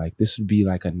 like this would be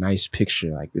like a nice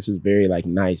picture, like this is very like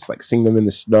nice, like seeing them in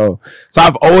the snow. So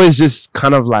I've always just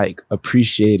kind of like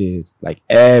appreciated like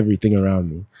everything around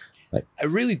me. Like I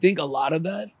really think a lot of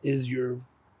that is your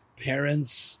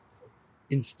parents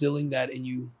instilling that in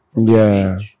you from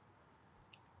age.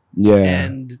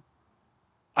 And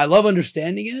I love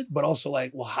understanding it, but also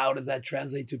like, well, how does that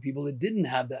translate to people that didn't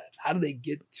have that? How do they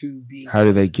get to being How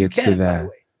do they get to that? By the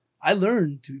way. I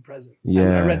learned to be present.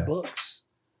 Yeah. I read books.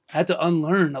 I had to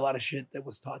unlearn a lot of shit that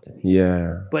was taught to me.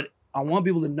 Yeah. But I want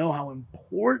people to know how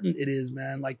important it is,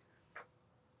 man. Like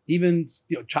even,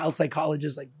 child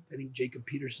psychologists, like I think Jacob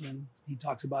Peterson, he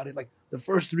talks about it. Like the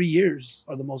first 3 years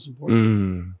are the most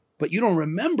important. But you don't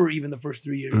remember even the first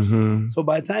 3 years. So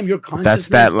by the time you're conscious, that's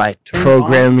that like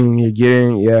programming you're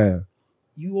getting. Yeah.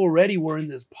 You already were in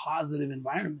this positive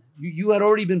environment. You had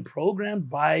already been programmed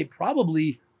by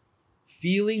probably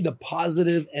feeling the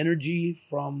positive energy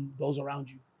from those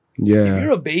around you. Yeah. If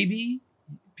you're a baby,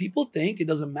 people think it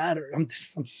doesn't matter. I'm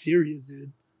serious,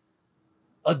 dude.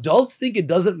 Adults think it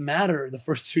doesn't matter the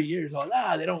first 3 years. Oh,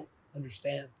 they don't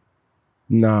understand.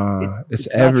 Nah,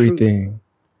 it's everything.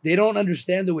 They don't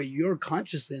understand the way you're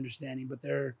consciously understanding, but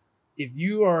if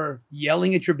you are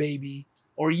yelling at your baby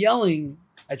or yelling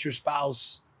at your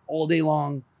spouse all day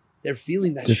long. They're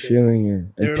feeling that They're shit. feeling it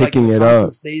and They're picking like in it a up.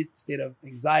 constant state of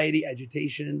anxiety,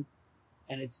 agitation,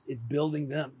 and it's building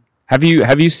them. Have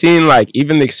you seen like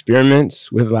even the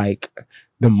experiments with like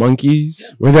the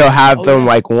monkeys where they'll have them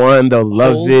like one they'll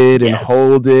love it and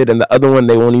hold it, and the other one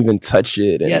they won't even touch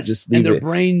it and just leave and their it.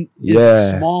 brain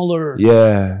is smaller.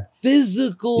 Yeah.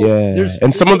 Physical. Yeah.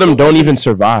 And some of them don't even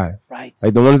survive. Right.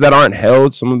 Like the ones that aren't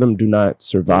held, some of them do not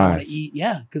survive.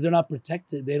 Yeah, because they're not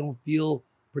protected. They don't feel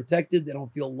protected. They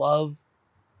don't feel love.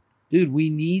 Dude, we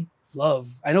need love.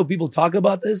 I know people talk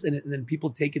about this and then people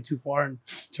take it too far and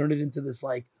turn it into this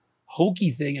like hokey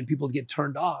thing and people get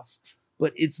turned off.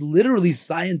 But it's literally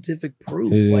scientific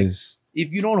proof. It like is.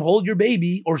 if you don't hold your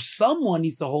baby, or someone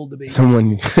needs to hold the baby.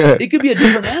 It could be a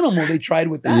different animal. They tried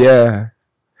with that. Yeah.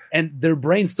 And their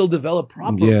brain still developed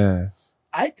properly. Yeah.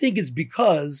 I think it's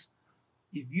because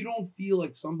if you don't feel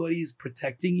like somebody's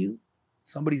protecting you,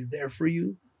 somebody's there for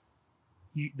you,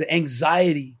 the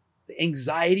anxiety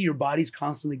your body's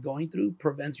constantly going through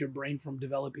prevents your brain from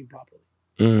developing properly.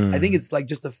 I think it's like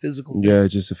just a physical thing. Yeah,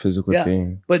 just a physical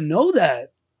thing. But know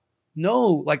that.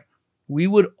 No, like we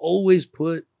would always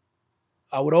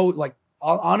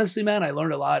honestly, man, I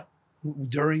learned a lot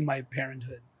during my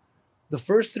parenthood. The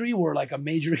first 3 were like a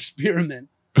major experiment.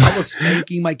 I was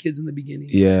spanking my kids in the beginning.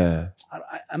 Yeah.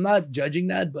 I'm not judging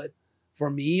that, but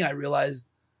for me, I realized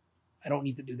I don't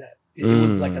need to do that. It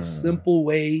was like a simple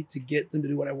way to get them to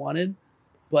do what I wanted,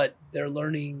 but they're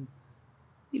learning,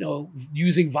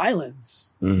 using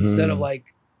violence instead of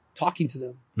like talking to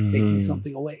them, taking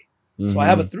something away. So I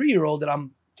have a 3-year-old that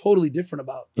I'm totally different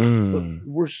about. But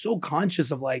we're so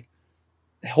conscious of like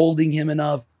holding him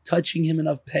enough, touching him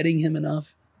enough, petting him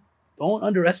enough. Don't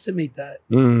underestimate that.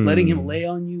 Letting him lay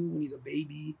on you when he's a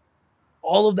baby.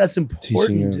 All of that's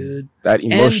important, dude. That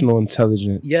emotional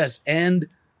intelligence. Yes, and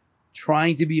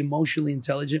trying to be emotionally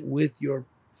intelligent with your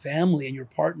family and your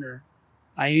partner.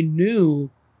 I knew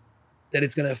that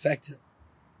it's going to affect him.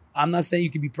 I'm not saying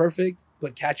you can be perfect,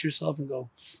 but catch yourself and go,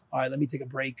 all right, let me take a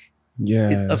break. Yeah.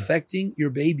 It's affecting your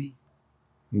baby.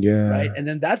 Yeah. Right. And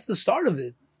then that's the start of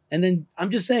it. And then I'm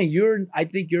just saying I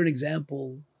think you're an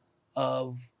example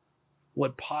of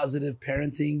what positive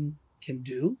parenting can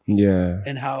do. Yeah.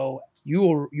 And how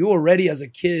you already as a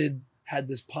kid had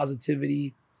this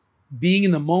positivity, being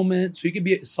in the moment. So you can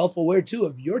be self-aware too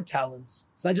of your talents.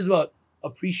 It's not just about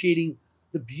appreciating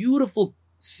the beautiful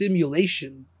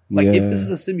simulation. Like if this is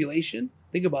a simulation,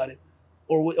 think about it.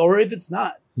 Or if it's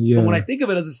not. Yeah. But when I think of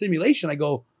it as a simulation, I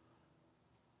go,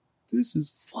 this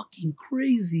is fucking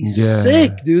crazy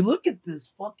sick, dude. Look at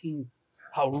this fucking,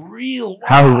 how real,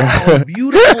 how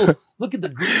beautiful. Look at the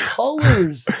green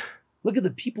colors. Look at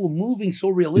the people moving so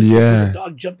realistic. Yeah. The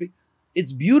dog jumping.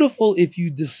 It's beautiful if you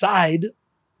decide,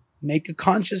 make a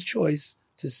conscious choice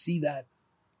to see that.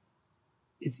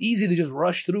 It's easy to just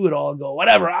rush through it all and go,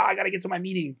 whatever, I got to get to my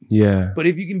meeting. Yeah. But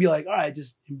if you can be like, all right,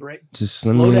 just embrace.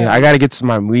 I got to get to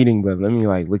my meeting, but let me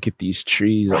like look at these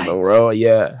trees on the road.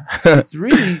 Yeah. It's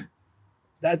really,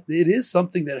 it is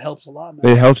something that helps a lot,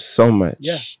 man. It helps so much.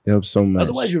 Yeah. It helps so much.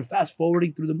 Otherwise, you're fast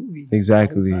forwarding through the movie.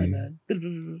 Exactly. All the time,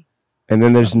 man. And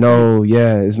then there's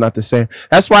it's not the same.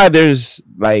 That's why there's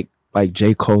like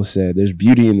J. Cole said, there's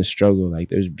beauty in the struggle. Like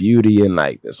there's beauty in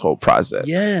like this whole process.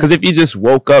 Yeah. Because if you just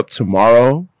woke up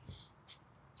tomorrow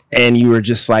and you were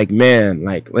just like, man,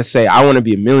 like let's say I want to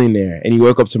be a millionaire, and you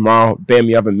woke up tomorrow, bam,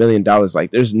 you have $1 million.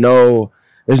 Like there's no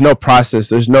process,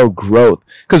 there's no growth.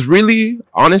 Because really,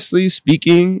 honestly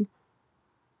speaking,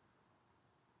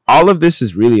 all of this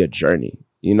is really a journey.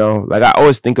 Like I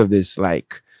always think of this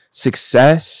like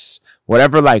success,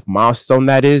 whatever like milestone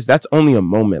that is, that's only a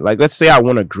moment. Like let's say I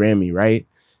won a Grammy, right?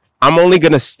 I'm only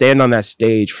going to stand on that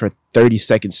stage for 30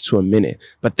 seconds to a minute.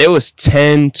 But there was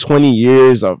 10, 20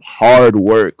 years of hard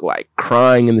work, like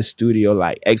crying in the studio,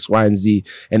 like X, Y, and Z.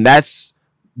 And that's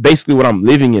basically what I'm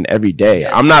living in every day.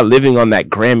 Yes. I'm not living on that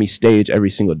Grammy stage every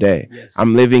single day. Yes.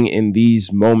 I'm living in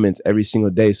these moments every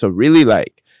single day. So really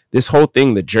like this whole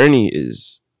thing, the journey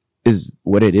is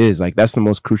what it is. Like that's the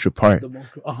most crucial part.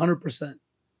 100%.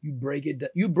 You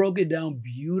broke it down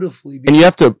beautifully. And you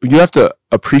have to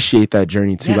appreciate that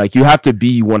journey too. Yeah. Like you have to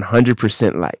be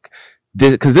 100% like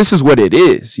this, because this is what it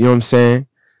is. You know what I'm saying?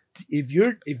 If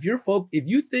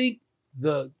you think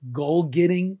the goal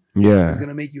getting is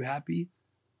gonna make you happy,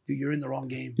 dude, you're in the wrong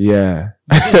game. Yeah.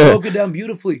 You just broke it down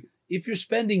beautifully. If you're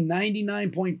spending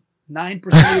 99.9%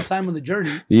 of your time on the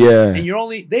journey,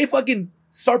 and they fucking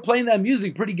start playing that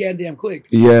music pretty goddamn quick.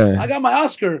 Yeah. I got my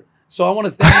Oscar. So I want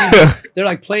to thank. They're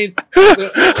like playing. Hold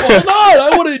on, I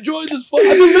want to enjoy this. I've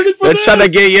been living for They're this.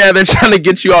 they're trying to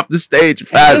get you off the stage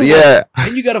fast. Yeah.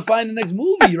 And you got to find the next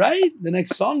movie, right? The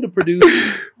next song to produce.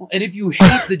 And if you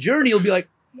hate the journey, you'll be like,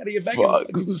 I got to get back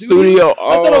in the studio. I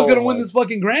thought I was gonna win this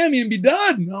fucking Grammy and be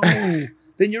done. No,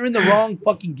 then you're in the wrong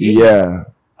fucking game. Yeah.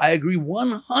 I agree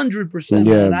 100%.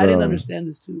 Yeah, and I didn't bro. understand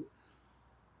this too.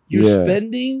 You're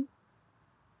spending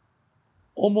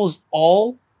almost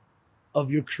all of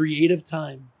your creative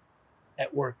time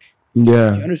at work. Do you Yeah.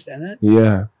 understand that?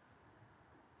 Yeah.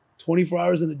 24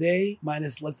 hours in a day,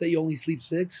 minus, let's say you only sleep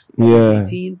 6, Yeah.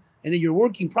 18, and then you're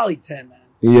working probably 10, man.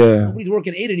 Yeah. Nobody's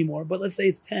working 8 anymore, but let's say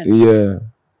it's 10. Yeah.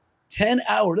 10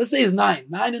 hours. Let's say it's 9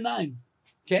 to 9.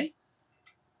 Okay?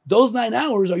 Those 9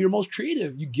 hours are your most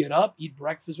creative. You get up, eat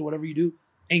breakfast or whatever you do,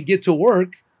 and get to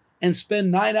work and spend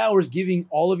 9 hours giving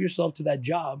all of yourself to that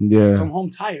job Yeah. from home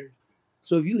tired.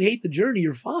 So if you hate the journey,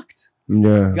 you're fucked.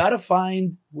 Yeah. You got to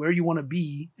find where you want to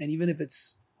be. And even if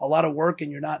it's a lot of work and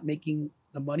you're not making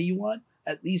the money you want,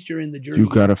 at least you're in the journey. You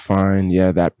gotta find,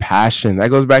 that passion. That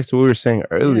goes back to what we were saying Yeah,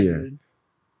 earlier. dude.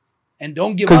 And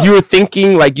don't give up. Because you were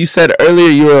thinking, like you said earlier,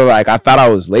 you were like, I thought I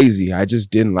was lazy. I just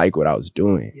didn't like what I was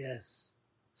doing. Yes.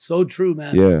 So true,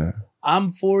 man. Yeah.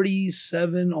 I'm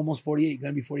 47, almost 48.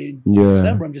 Gonna be 48 in Yeah.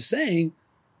 December. I'm just saying,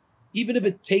 even if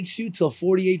it takes you till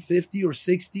 48, 50, or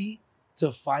 60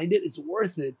 to find it, it's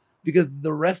worth it. Because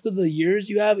the rest of the years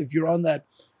you have, if you're on that,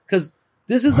 because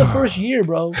this is the first year,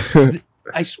 bro.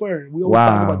 I swear, we always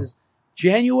talk about this.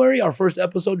 January, our first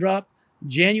episode dropped.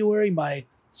 January, my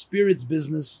spirits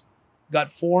business got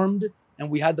formed, and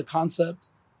we had the concept,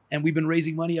 and we've been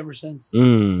raising money ever since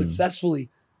successfully.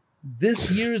 This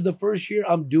year is the first year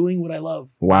I'm doing what I love.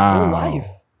 Wow. My whole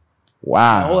life.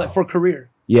 Wow. My whole life for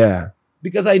career. Yeah.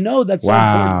 Because I know that's so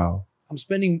important. Wow. I'm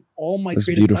spending all my That's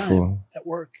creative beautiful. time at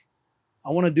work. I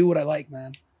want to do what I like,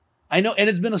 man. I know, and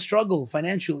it's been a struggle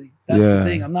financially. That's the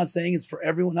thing. I'm not saying it's for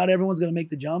everyone. Not everyone's going to make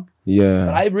the jump. But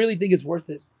Yeah. I really think it's worth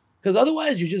it. Because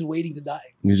otherwise, you're just waiting to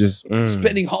die. You just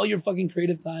Spending all your fucking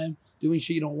creative time doing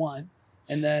shit you don't want.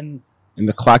 And then, and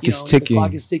the clock is ticking. The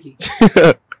clock is ticking.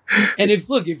 And if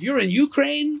you're in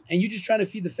Ukraine and you're just trying to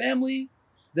feed the family,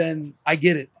 then I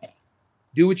get it.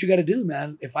 Do what you got to do,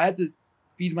 man. If I had to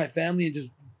feed my family and just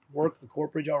work a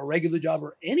corporate job or a regular job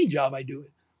or any job, I do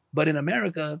it. But in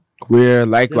America, We're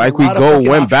like there's a we lot of fucking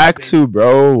went back options, to,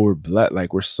 bro. We're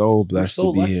we're so we're blessed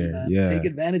so to be lucky, here. man. Yeah. Take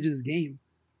advantage of this game.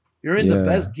 You're in the Yeah.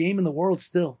 best game in the world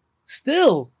still.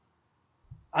 Still.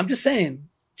 I'm just saying,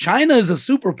 China is a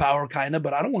superpower kind of,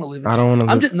 but I don't want to live in I don't want to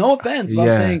I'm just, no offense, but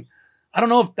Yeah. I'm saying, I don't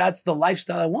know if that's the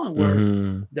lifestyle I want, where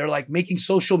Mhm. they're like making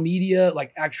social media,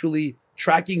 like actually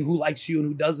tracking who likes you and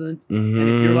who doesn't. Mhm. And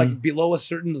if you're like below a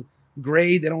certain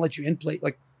grade, they don't let you in play.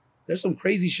 Like, there's some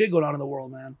crazy shit going on in the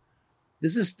world, man.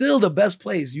 This is still the best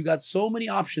place. You got so many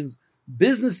options.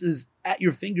 Business is at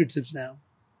your fingertips now.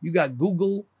 You got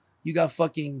Google, you got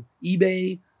fucking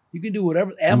eBay. You can do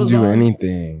whatever. You can Amazon. do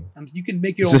anything. You can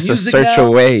make your It's own just a music search now.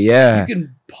 away. Yeah. You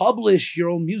can publish your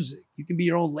own music. You can be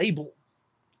your own label.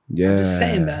 Yeah. I'm just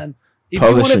saying, man. If you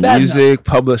Publish want it a bad music, enough,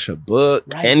 publish a book,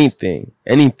 Right.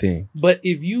 anything. but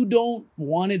if you don't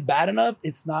want it bad enough,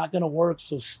 it's not gonna work.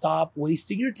 So stop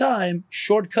wasting your time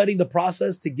shortcutting the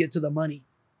process to get to the money.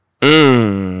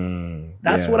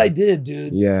 That's what I did,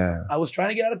 dude. Yeah. I was trying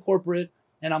to get out of corporate,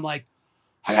 and I'm like,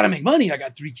 I gotta make money. I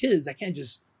got 3 kids. I can't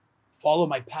just follow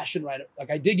my passion right.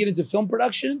 Like, I did get into film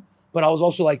production, but I was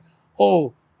also like,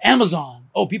 oh, Amazon.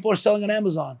 Oh, people are selling on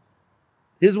Amazon.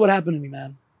 Here's what happened to me,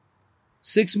 man.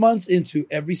 6 months into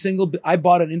I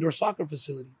bought an indoor soccer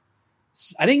facility.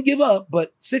 I didn't give up,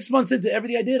 but 6 months into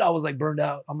everything I did, I was like burned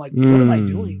out. I'm like, what am I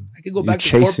doing? I could go back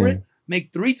to corporate,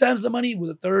 make 3 times the money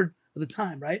with a third of the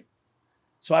time, right?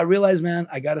 So I realized, man,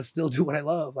 I got to still do what I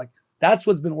love. Like, that's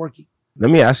what's been working.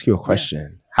 Let me ask you a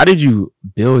question. How did you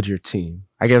build your team?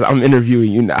 I guess I'm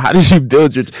interviewing you now. How did you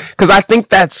build your team? Because I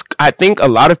think a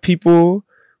lot of people,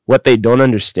 what they don't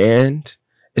understand,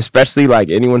 especially like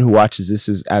anyone who watches this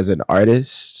as an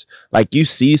artist, like you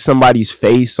see somebody's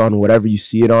face on whatever you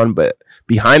see it on, but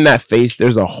behind that face,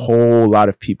 there's a whole lot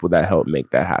of people that help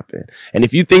make that happen. And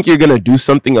if you think you're going to do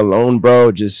something alone,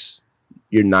 bro,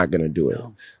 you're not going to do it.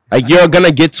 No. Like, you're going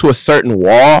to get to a certain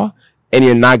wall and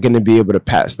you're not going to be able to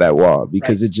pass that wall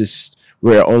because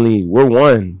we're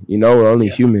one, we're only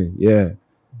human. Yeah.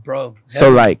 Bro.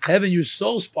 So Heaven, you're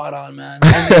so spot on, man.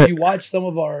 And if you watch some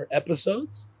of our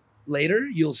episodes later,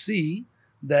 you'll see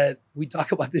that we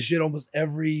talk about this shit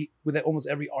with almost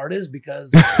every artist,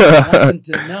 because I want them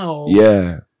to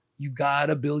know you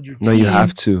gotta build your team. No, you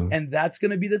have to. And that's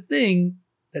gonna be the thing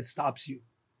that stops you,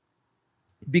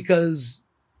 because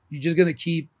you're just gonna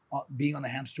keep being on the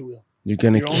hamster wheel. You're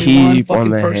gonna You're only keep one on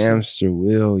the fucking person. hamster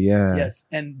wheel, yeah. Yes,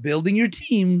 and building your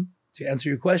team, to answer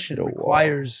your question, The wall.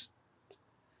 requires,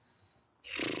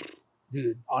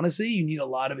 dude, honestly, you need a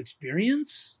lot of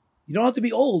experience. You don't have to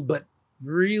be old, but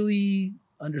really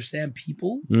understand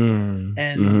people Mm.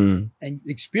 and Mhm. and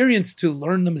experience to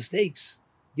learn the mistakes,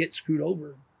 get screwed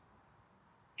over.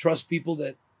 Trust people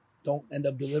that don't end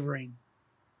up delivering.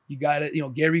 You got it.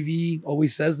 Gary Vee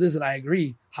always says this, and I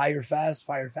agree. Hire fast,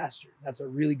 fire faster. That's a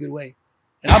really good way.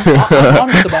 And I'm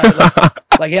honest about it.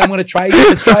 Like, hey, I'm gonna try it.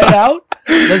 Let's try it out.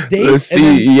 Let's date. Let's and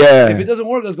see, then yeah. if it doesn't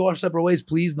work, let's go our separate ways.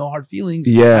 Please, no hard feelings.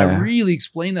 Yeah. I really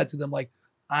explain that to them. Like,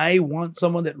 I want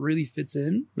someone that really fits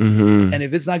in. Mhm. And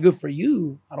if it's not good for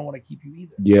you, I don't want to keep you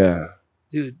either. Yeah.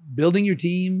 Dude, building your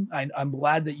team, I'm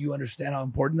glad that you understand how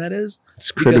important that is.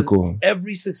 It's Because critical.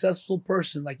 Every successful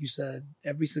person, like you said,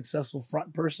 every successful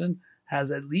front person has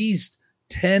at least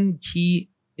 10 key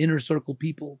inner circle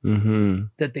people Mhm.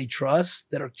 that they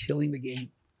trust that are killing the game.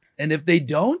 And if they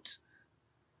don't,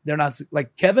 they're not,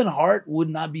 like Kevin Hart would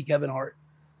not be Kevin Hart.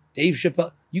 Dave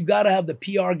Chappelle, you got to have the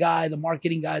PR guy, the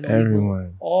marketing guy, the legal,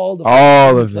 Everyone. all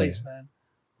All in of place, it. man.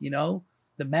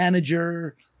 The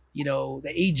manager, the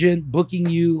agent booking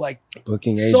you, like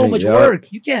Booking so agent, much yup.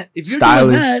 work. You can't, if you're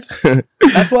doing that, Stylist.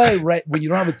 that's why when you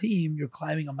don't have a team, you're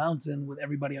climbing a mountain with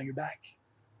everybody on your back.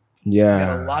 You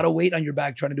got a Yeah. lot of weight on your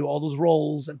back trying to do all those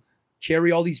roles and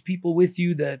carry all these people with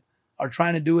you that are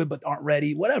trying to do it but aren't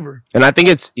ready, whatever. And I think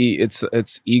it's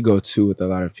ego too with a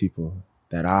lot of people.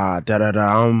 That da da da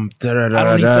I don't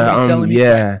need somebody telling me.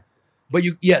 yeah. But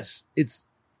it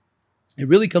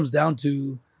really comes down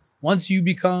to once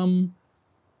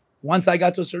I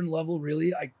got to a certain level,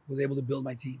 really, I was able to build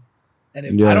my team. And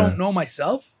if I don't know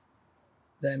myself,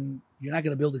 then you're not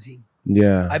going to build a team.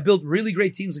 Yeah. I built really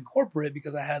great teams in corporate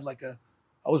because I had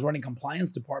I was running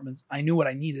compliance departments. I knew what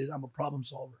I needed. I'm a problem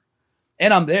solver.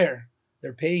 And I'm there.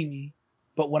 They're paying me.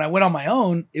 But when I went on my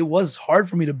own, it was hard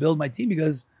for me to build my team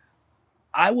because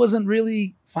I wasn't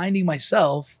really finding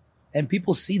myself, and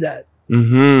people see that.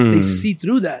 Mm-hmm. They see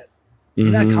through that.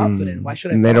 You're not confident. Why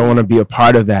should I And they follow don't want to you? be a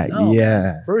part of that. No.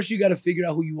 Yeah. First, you got to figure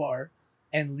out who you are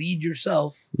and lead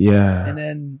yourself, Yeah. and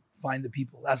then find the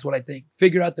people. That's what I think.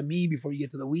 Figure out the me before you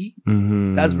get to the we.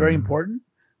 Mm-hmm. That's very important,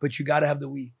 but you got to have the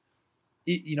we.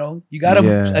 You got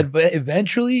to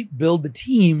eventually build the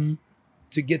team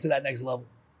to get to that next level.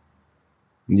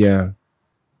 Yeah.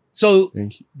 So,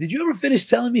 Thank you. did you ever finish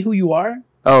telling me who you are?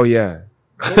 Oh yeah.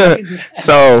 Go back into that.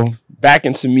 So back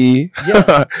into me.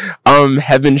 Yeah.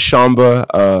 Heaven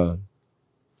Shamba.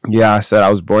 Yeah, I said I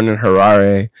was born in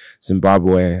Harare,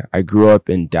 Zimbabwe. I grew up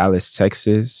in Dallas,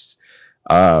 Texas.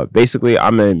 Basically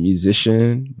I'm a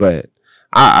musician, but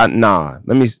let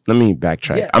me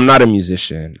backtrack. Yeah. I'm not a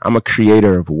musician. I'm a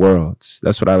creator of worlds.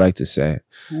 That's what I like to say.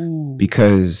 Ooh.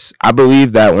 Because I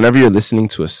believe that whenever you're listening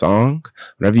to a song,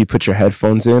 whenever you put your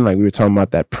headphones in, like we were talking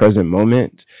about that present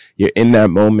moment, you're in that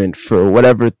moment for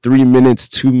whatever 3 minutes,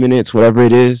 2 minutes, whatever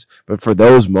it is. But for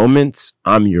those moments,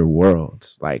 I'm your world.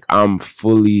 Like I'm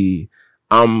creating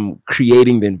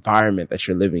the environment that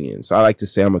you're living in. So I like to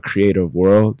say I'm a creator of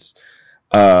worlds.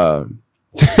 I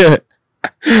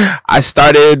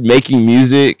started making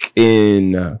music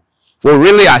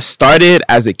I started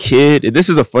as a kid. This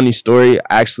is a funny story.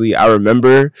 Actually, I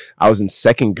remember I was in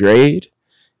 2nd grade,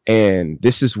 and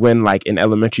this is when, like, in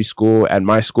elementary school, at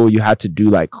my school, you had to do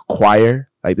like choir.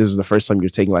 Like, this was the first time you're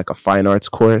taking like a fine arts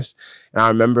course. And I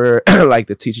remember like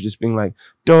the teacher just being like,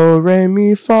 do, re,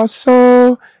 mi, fa,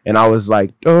 so. And I was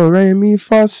like, do, re, mi,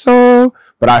 fa, so.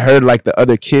 But I heard like the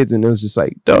other kids and it was just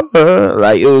like, duh.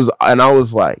 Like it was, and I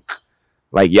was like,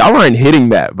 y'all aren't hitting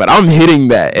that, but I'm hitting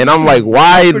that. And I'm like,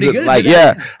 why? Pretty good,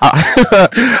 Yeah.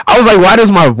 I was like, why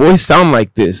does my voice sound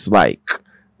like this? Like,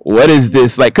 what is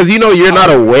this? Like, cause you're not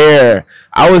aware.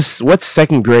 What's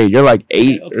 2nd grade? You're like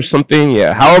 8 or something.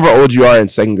 Yeah. However old you are in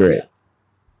 2nd grade.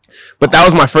 But that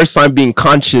was my first time being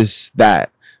conscious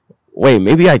that, wait,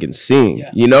 maybe I can sing,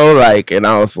 and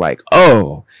I was like,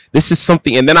 oh, this is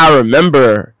something. And then I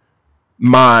remember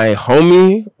my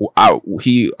homie,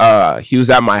 he was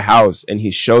at my house and he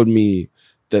showed me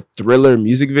the Thriller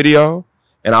music video,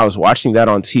 and I was watching that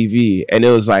on TV, and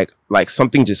it was like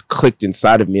something just clicked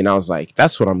inside of me, and I was like,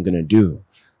 that's what I'm gonna do.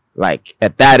 Like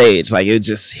at that age, like it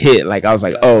just hit. Like I was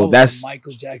like, oh, that's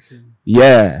Michael Jackson.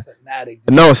 Yeah. Fanatic.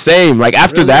 No, same. Like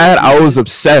after Really? that, I was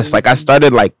obsessed. Like I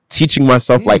started like teaching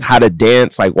myself like how to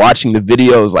dance, like watching the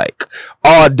videos like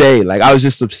all day. Like I was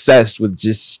just obsessed with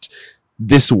just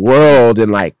this world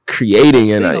and like creating.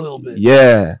 Let's and sing like, a little bit.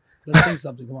 yeah. Let's sing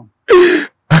something. Come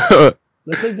on.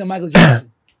 Let's sing some Michael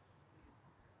Jackson.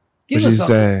 Give What us you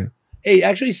something. say? Hey,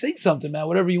 actually sing something, man.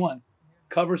 Whatever you want.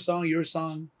 cover song, your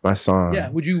song. My song. Yeah,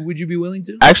 would you be willing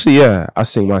to? Actually, yeah, I'll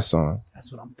sing my song.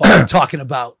 That's what I'm fucking talking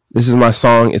about. This is my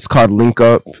song. It's called Link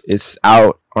Up. It's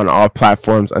out on all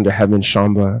platforms under Heaven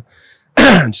Shamba.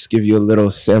 Just give you a little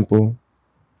sample.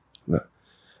 Look.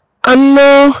 I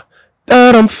know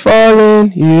that I'm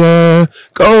falling, yeah.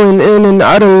 Going in and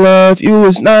out of love. You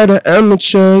was not an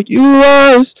amateur. You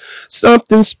was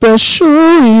something special,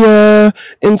 yeah.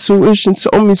 Intuition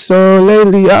told me so.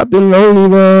 Lately I've been lonely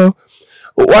though.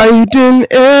 Why you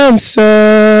didn't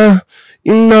answer?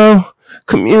 You know,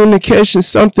 communication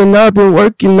something I've been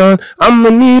working on. I'ma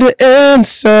need an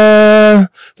answer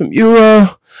from you.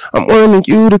 I'm wanting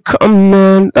you to come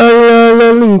in. La la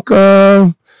la link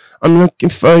up. I'm looking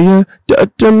for you,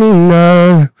 me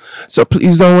now. So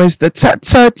please don't waste the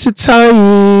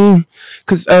time.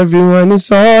 Cause everyone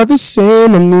is all the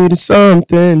same. I'm needing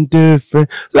something different.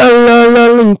 La la la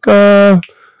link up.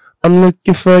 I'm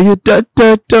looking for you,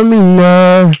 me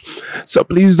now. So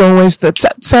please don't waste the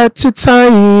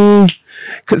time.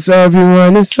 Cause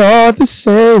everyone is all the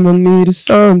same. I'm needing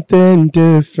something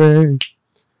different.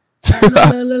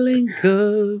 Link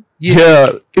up. Yeah,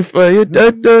 looking for you,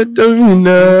 me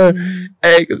now.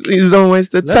 Hey, cause please don't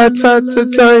waste the time.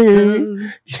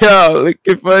 Yeah,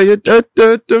 looking for you,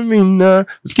 me now.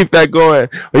 Let's keep that going.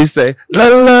 What you say? La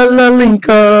la la link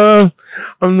up.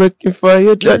 I'm looking for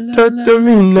you,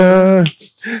 me now.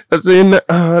 That's what you know.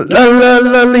 La la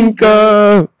la link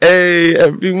up. Hey,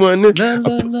 everyone. I'm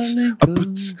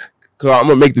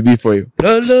gonna make the beat for you.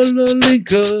 La la la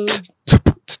link up.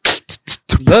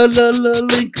 La la la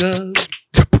link up.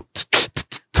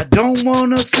 I don't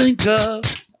wanna think up.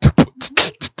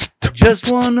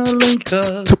 Just wanna link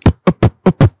up.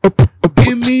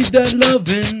 Give me that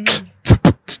loving.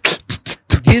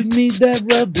 Give me that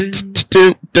rubbing.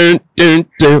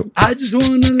 I just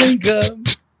wanna link up.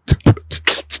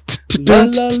 La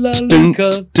la la link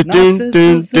up. Nonsense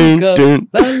to sync up.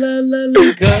 La la la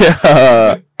link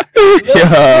up.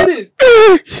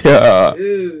 Yeah.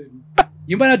 Dude.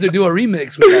 You might have to do a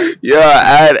remix with that.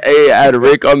 Yeah, add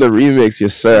Rick on the remix,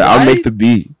 yes sir. I'll make the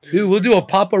beat. Dude, we'll do a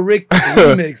Papa Rick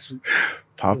remix.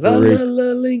 Papa Rick. La,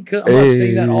 la, link. I'm not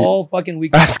saying that all fucking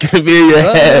week. That's gonna be in your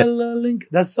head. La, link.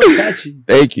 That's so catchy.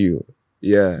 Thank you.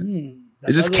 Yeah.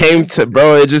 It just came to,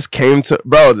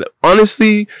 bro.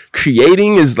 Honestly,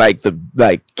 creating is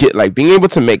being able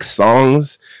to make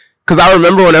songs. Cause I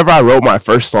remember whenever I wrote my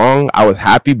first song, I was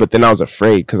happy, but then I was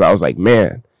afraid because I was like,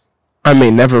 man, I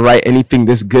may never write anything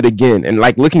this good again. And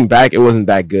like looking back, it wasn't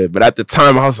that good. But at the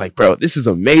time I was like, bro, this is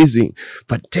amazing.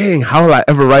 But dang, how will I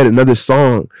ever write another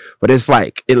song? But it's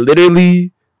like, it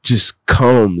literally just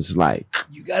comes like.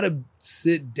 You got to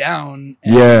sit down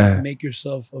and make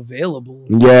yourself available.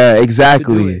 Yeah,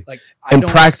 exactly. Like I don't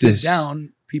practice. Sit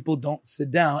down. People don't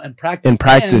sit down and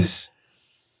practice.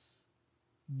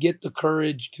 Get the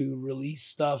courage to release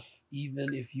stuff,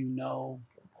 even if you know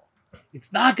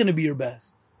it's not going to be your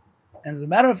best. And as a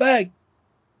matter of fact,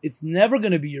 it's never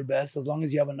going to be your best as long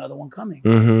as you have another one coming.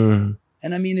 Mm-hmm.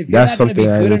 And I mean, if you're not going to be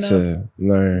good enough to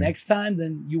learn next time,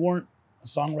 then you weren't a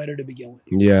songwriter to begin with.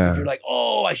 Yeah. If you're like,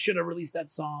 oh, I should have released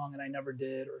that song and I never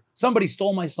did, or somebody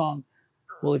stole my song.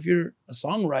 Well, if you're a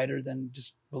songwriter, then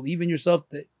just believe in yourself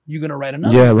that you're going to write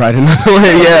another one. Yeah, write another one.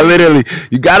 Yeah, literally.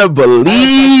 You got to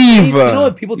believe. You know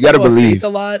what? People talk about faith a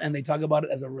lot and they talk about it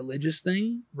as a religious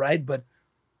thing, right? But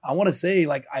I want to say,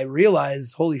 like, I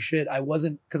realized, holy shit, I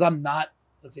wasn't, because I'm not,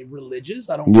 let's say, religious.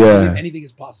 I don't believe anything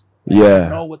is possible. Right? I don't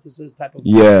know what this is type of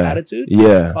attitude.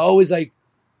 Yeah. I always, like,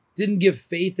 didn't give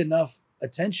faith enough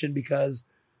attention because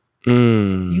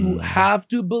you have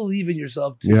to believe in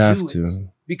yourself to do it.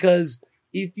 Because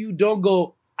if you don't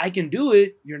go, I can do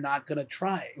it, you're not going to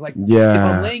try. Like, if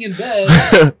I'm laying in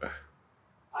bed,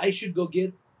 I should go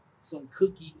get some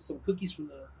cookies from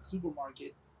the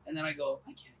supermarket, and then I go,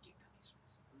 I can't.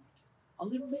 I'll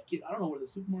never make it. I don't know where the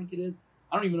supermarket is.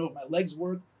 I don't even know if my legs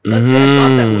work. Let's say I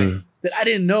thought that way. That I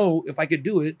didn't know if I could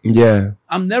do it. Yeah.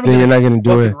 I'm never going to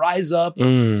do it. Rise up,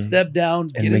 step down,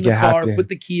 get in the car, put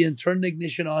the key in, turn the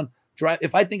ignition on, drive.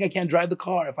 If I think I can't drive the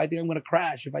car, if I think I'm going to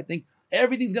crash, if I think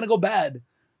everything's going to go bad,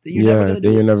 then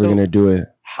you're never going to do it.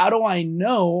 How do I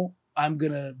know I'm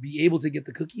going to be able to get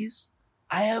the cookies?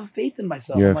 I have faith in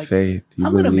myself. You have faith.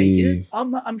 I'm going to make it.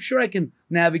 I'm sure I can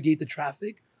navigate the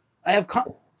traffic. I have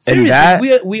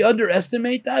seriously, we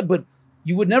underestimate that, but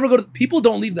you would never go to. People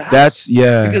don't leave the house.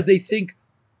 Because they think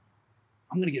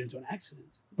I'm gonna get into an accident.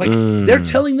 Like they're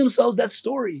telling themselves that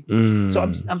story.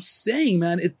 So I'm saying,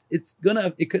 man,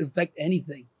 it could affect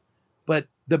anything. But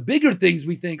the bigger things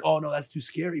we think, oh no, that's too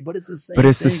scary. But it's the same. But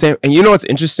it's the same. And you know what's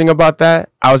interesting about that?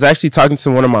 I was actually talking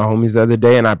to one of my homies the other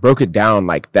day, and I broke it down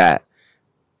like that.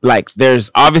 Like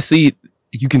there's obviously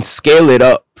you can scale it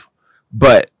up.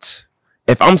 But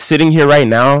if I'm sitting here right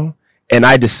now and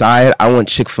I decide I want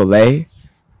Chick-fil-A,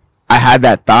 I had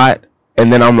that thought,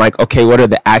 and then I'm like, okay, what are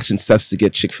the action steps to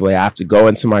get Chick-fil-A? I have to go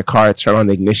into my car, turn on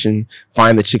the ignition,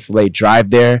 find the Chick-fil-A, drive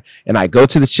there, and I go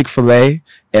to the Chick-fil-A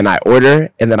and I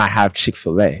order, and then I have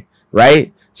Chick-fil-A,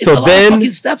 right? It's a lot of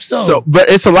fucking steps, though. But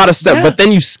it's a lot of steps. Yeah. But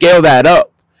then you scale that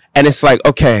up, and it's like,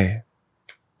 okay,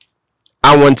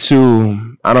 I want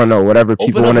to, I don't know, whatever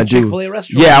people want to do. Chick-fil-A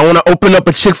restaurant. Yeah, I want to open up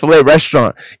a Chick-fil-A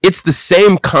restaurant. It's the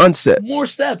same concept. More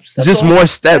steps. That's Just all. more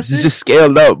steps. That's It's it. just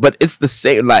scaled up, but it's the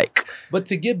same, like, But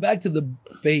to get back to the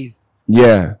faith,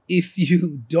 yeah, if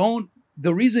you don't,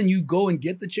 the reason you go and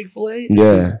get the Chick-fil-A is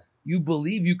Yeah. 'cause you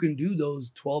believe you can do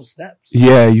those 12 steps.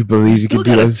 yeah, you believe you Still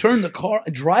can do gotta this. turn the car,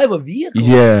 drive a vehicle.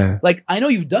 Yeah, Like, I know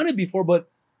you've done it before,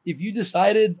 but if you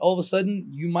decided all of a sudden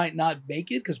you might not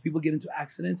make it because people get into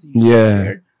accidents and you're Yeah.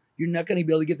 scared, you're not going to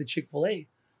be able to get the Chick-fil-A.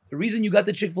 The reason you got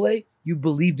the Chick-fil-A, you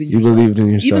believed in you yourself. believed in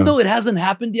yourself. Even though it hasn't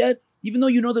happened yet, even though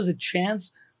you know there's a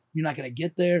chance you're not going to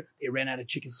get there, they ran out of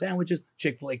chicken sandwiches,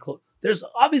 Chick-fil-A closed. There's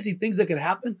obviously things that could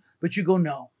happen, but you go,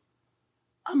 no,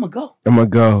 I'm going to go. I'm gonna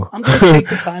go. I'm going to take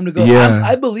the time to go. Yeah.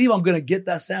 I believe I'm going to get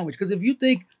that sandwich. Because if you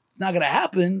think it's not going to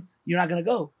happen, you're not going to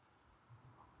go.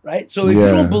 Right? So if you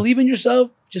Yeah. don't believe in yourself,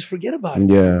 just forget about it.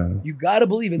 Yeah, You got to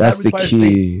believe. And that's that the requires key.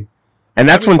 faith. And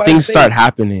that's That when requires things start faith.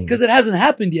 happening. Because it hasn't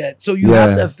happened yet. So you Yeah.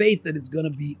 have to have faith that it's going to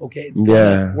be okay. It's going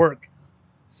Yeah. to work.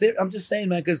 I'm just saying,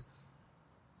 man, because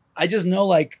I just know,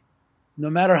 like, no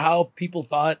matter how people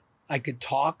thought I could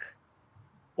talk,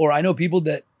 or I know people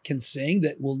that can sing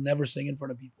that will never sing in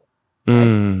front of people.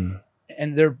 Mm,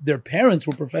 And their parents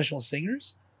were professional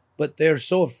singers, but they're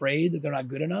so afraid that they're not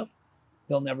good enough,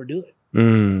 they'll never do it.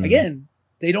 mm. Again,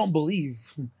 they don't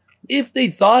believe. If they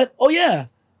thought, oh yeah,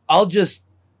 I'll just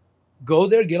go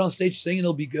there, get on stage, sing, and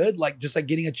it'll be good, like just like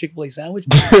getting a Chick-fil-A sandwich,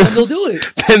 then they'll do it.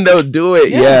 Then they'll do it.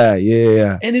 Yeah.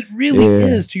 Yeah. And it really Yeah.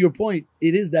 is, to your point,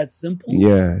 it is that simple.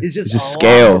 Yeah. It's just It just a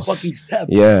lot more scales. fucking steps.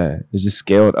 Yeah. It's just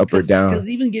scaled up or down. Because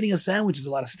even getting a sandwich is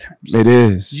a lot of steps. It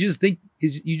is. You just think,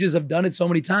 you just have done it so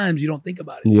many times, you don't think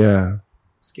about it. Yeah.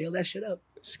 Scale that shit up.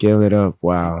 Scale it up.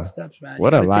 Wow. Take the steps, man.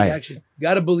 What You a gotta take life. action. You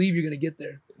gotta believe you're gonna get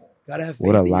there. Gotta have faith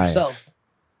What a in life. yourself.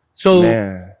 So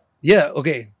Man. yeah,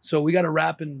 okay. So we gotta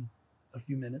wrap in a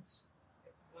few minutes.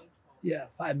 Yeah,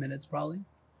 5 minutes probably.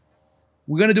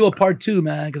 We're gonna do a part 2,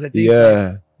 man, because I think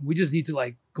Yeah. we just need to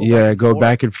like go Go forth.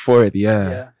 back and forth. Yeah.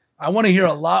 Yeah. I want to hear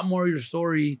a lot more of your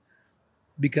story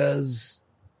because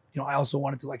I also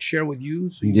wanted to like share with you.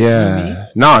 So you know me. Yeah.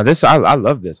 No, I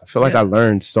love this. I feel like Yeah. I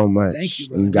learned so much. Thank you,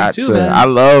 brother. And Me got too, to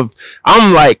man.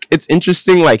 I'm like, it's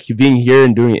interesting like being here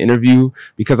and doing an interview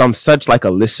because I'm such like a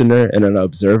listener and an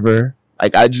observer.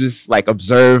 Like I just like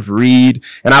observe, read,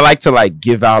 and I like to like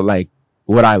give out like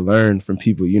what I learned from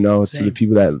people, to the Same.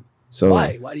 people that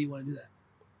Why? Why do you want to do that?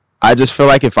 I just feel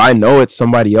like if I know it,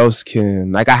 somebody else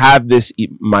can. Like I have this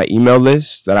my email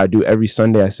list that I do every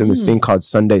Sunday. I send this thing called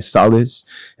Sunday Solace,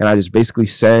 and I just basically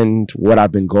send what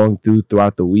I've been going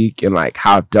throughout the week and like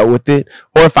how I've dealt with it.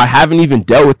 Or if I haven't even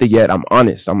dealt with it yet, I'm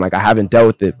honest. I'm like I haven't dealt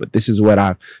with it, but this is what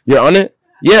You're on it.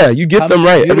 Yeah, you get them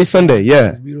right every Sunday. Yeah,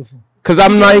 It's beautiful. because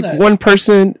I'm Keep like doing that. one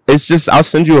person. It's just I'll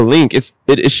send you a link.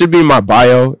 It should be in my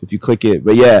bio if you click it.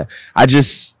 But yeah, I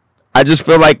just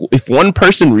feel like if one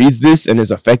person reads this and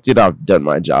is affected, I've done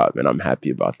my job and I'm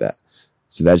happy about that.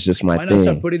 So that's just my Why not start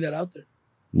thing. putting that out there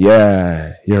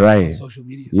Yeah, you're on right. social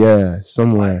media? Yeah,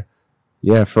 somewhere.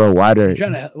 Yeah, for a wider. You're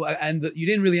trying to, and you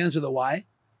didn't really answer the why,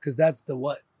 because that's the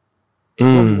what. You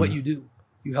told me what you do.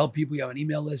 You help people. You have an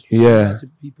email list. You send Yeah. out to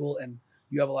people, and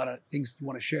you have a lot of things you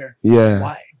want to share. Yeah,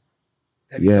 Why?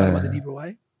 Have you thought about the Yeah. deeper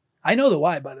why? I know the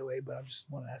why, by the way, but I just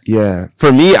want to ask you. yeah.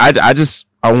 For me,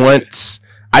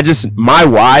 my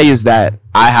why is that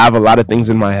I have a lot of things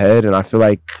in my head and I feel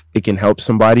like it can help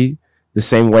somebody the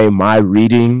same way my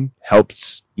reading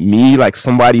helps me. Like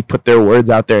somebody put their words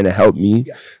out there and it helped me.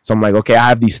 Yeah. So I'm like, okay, I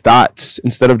have these thoughts.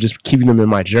 Instead of just keeping them in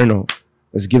my journal,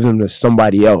 let's give them to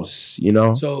somebody else,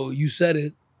 So you said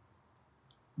it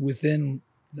within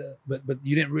but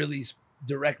you didn't really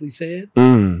directly say it,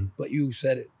 but you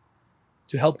said it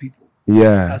to help people.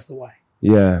 Yeah. That's the why.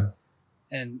 Yeah.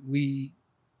 And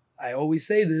I always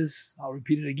say this, I'll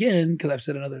repeat it again because I've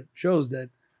said in other shows that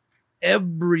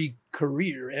every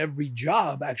career, every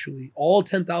job, actually, all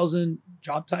 10,000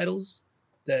 job titles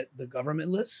that the government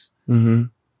lists, Mm-hmm.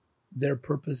 their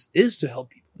purpose is to help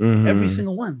people. Mm-hmm. Every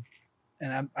single one.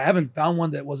 And I haven't found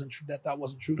one that wasn't true. That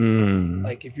wasn't true. Mm.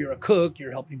 Like if you're a cook,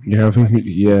 you're helping people.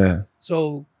 Yeah.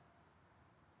 So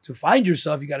to find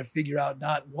yourself, you got to fignot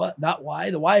why.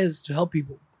 The why is to help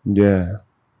people. Yeah.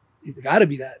 It got to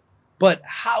be that. But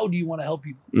how do you want to help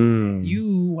people? Mm.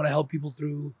 You want to help people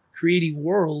through creating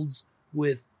worlds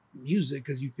with music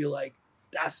because you feel like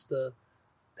that's the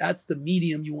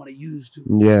medium you want to use to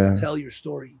Yeah. tell your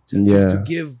story,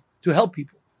 to help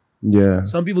people. Yeah.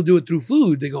 Some people do it through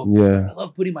food. They go, Yeah. I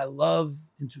love putting my love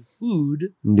into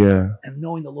food Yeah. and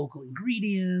knowing the local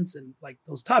ingredients, and like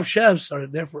those top chefs are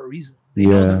there for a reason. They Yeah.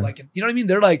 know they're like, you know what I mean?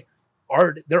 They're like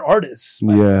they're artists.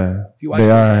 man. Yeah. If you watch They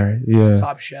those, are. like, Yeah.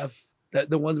 Top Chef,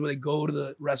 the ones where they go to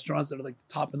the restaurants that are like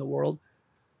the top in the world,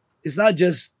 it's not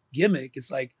just gimmick. It's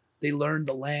like they learn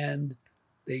the land.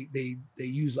 They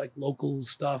use like local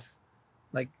stuff.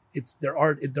 Like it's their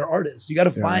art. They're artists. You got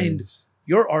to find Yes.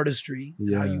 your artistry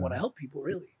and how Yeah. you want to help people,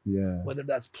 really. Yeah. Whether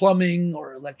that's plumbing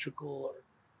or electrical or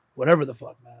whatever the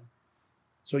fuck, man.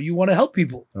 So you want to help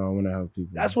people. Oh, I want to help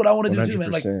people. That's what I want to do too,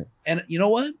 man. Like, 100%. and you know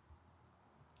what?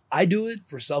 I do it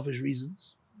for selfish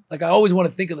reasons. Like I always want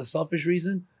to think of the selfish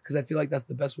reason because I feel like that's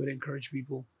the best way to encourage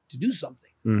people to do something.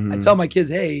 Mhm. I tell my kids,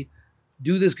 hey,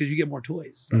 do this because you get more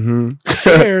toys. Like, Mhm.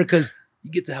 share because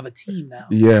you get to have a team now.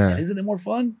 Yeah. And isn't it more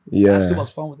fun? Yeah.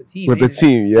 Basketball's fun with a team. With the ain't it?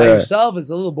 team, By yeah. yourself, it's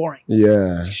a little boring.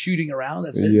 Yeah. Just shooting around,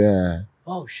 that's it. Yeah.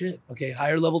 Oh shit. Okay,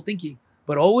 higher level thinking.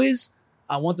 But always,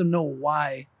 I want them to know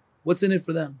why. What's in it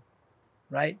for them,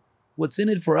 right? What's in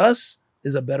it for us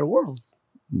is a better world.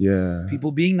 Yeah.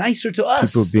 People being nicer to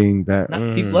us. People being bad.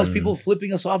 Less people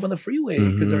flipping us off on the freeway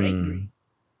because they're Mhm. angry.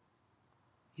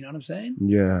 You know what I'm saying?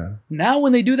 Yeah. Now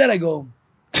when they do that, I go,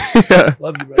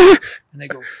 love you, brother. And they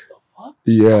go, the fuck?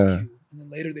 Yeah. Fuck you. And then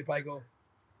later they probably go,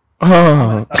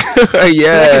 Oh. But I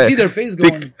Yeah. can see their face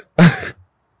going,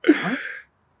 huh?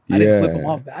 I didn't flip them Yeah.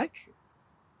 off back.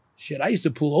 Shit, I used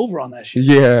to pull over on that shit.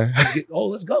 Yeah. Oh,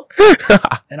 let's go.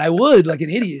 And I would, like an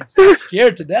idiot. I was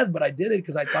scared to death, but I did it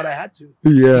because I thought I had to.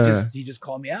 Yeah. He just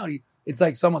called me out. It's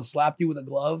like someone slapped you with a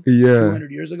glove Yeah.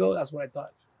 200 years ago. That's what I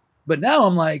thought. But now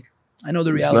I'm like, I know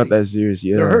the It's reality. not that serious.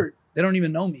 Yeah. They're hurt. They don't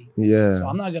even know me. Yeah. So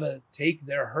I'm not going to take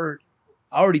their hurt.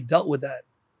 I already dealt with that.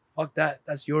 Fuck that.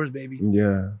 That's yours, baby.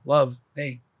 Yeah. Love.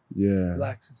 Hey, Yeah.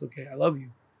 relax. It's okay. I love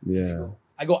you. Yeah.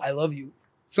 I go, I love you.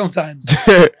 Sometimes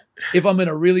if I'm in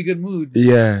a really good mood,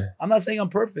 Yeah. I'm not saying I'm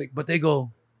perfect, but they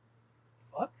go,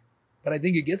 fuck. But I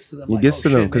think it gets to them. It like, gets oh, to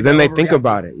them shit, because maybe then I they think overreacted.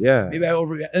 about it. Yeah. Maybe I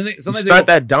overreact. And You sometimes start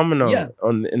they go, that domino Yeah.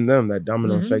 in them, that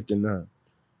domino Mhm. effect in them.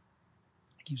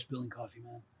 I keep spilling coffee,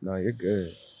 man. No, you're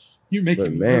good. You're making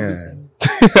But me man, nervous. man.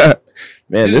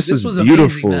 man, Dude, this is was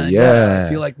beautiful. amazing, man. Yeah. I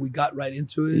feel like we got right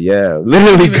into it. Yeah.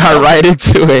 Literally even got know. right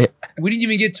into it. We didn't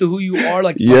even get to who you are.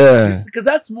 Like, Yeah. because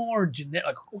that's more generic.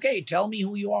 Like, okay, tell me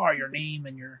who you are, your name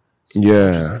and your,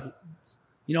 Yeah.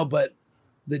 you know, but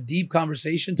the deep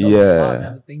conversation tells Yeah. a lot,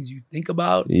 man, the things you think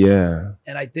about. Yeah.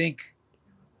 And I think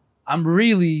I'm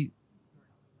really,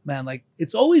 man, like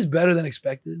it's always better than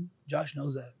expected. Josh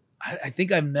knows that. I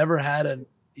think I've never had an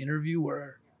interview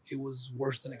where it was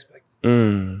worse than expected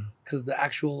Mm. because the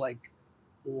actual like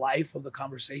life of the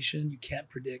conversation you can't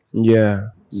predict. Yeah.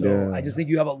 So yeah. I just think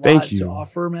you have a lot Thank you. to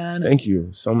offer, man. Thank you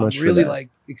so much I'm really for that. like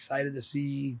excited to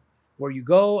see where you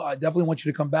go. I definitely want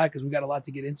you to come back because we got a lot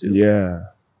to get into. Yeah.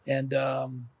 And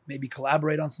maybe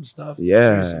collaborate on some stuff.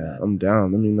 Seriously, Yeah. man. I'm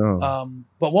down. Let me know.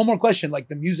 But one more question, like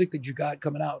the music that you got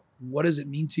coming out, what does it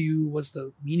mean to you? What's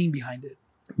the meaning behind it?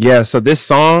 Yeah, so this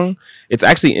song, it's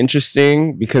actually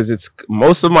interesting because it's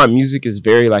most of my music is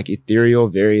very like ethereal,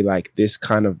 very like this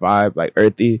kind of vibe, like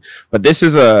earthy. But this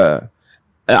is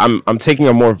I'm taking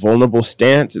a more vulnerable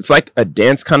stance. It's like a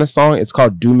dance kind of song. It's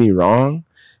called Do Me Wrong.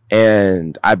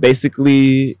 And I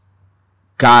basically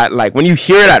got like when you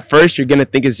hear it at first, you're gonna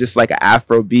think it's just like an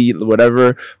Afro beat,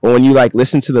 whatever. But when you like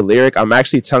listen to the lyric, I'm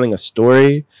actually telling a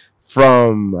story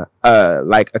from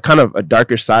like a kind of a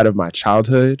darker side of my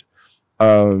childhood.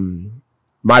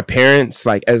 My parents,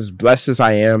 like as blessed as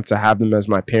I am to have them as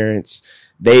my parents,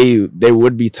 there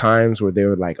would be times where they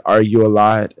would like argue a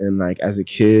lot. And like as a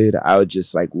kid, I would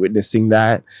just like witnessing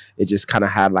that. It just kind of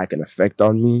had like an effect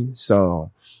on me. So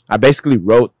I basically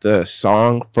wrote the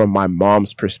song from my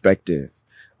mom's perspective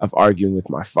of arguing with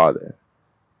my father.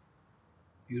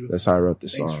 Beautiful. That's how I wrote the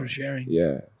song. Thanks for sharing.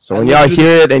 Yeah. So I when love y'all to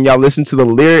hear it and y'all listen to the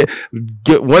lyric,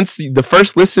 the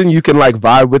first listen, you can like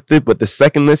vibe with it, but the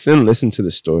second listen to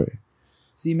the story.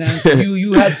 See, man, so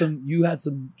you had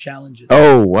some challenges.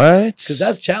 Oh, what? Because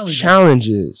that's challenging.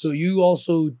 Challenges. So you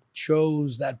also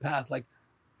chose that path. Like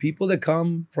people that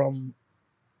come from,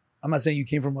 I'm not saying you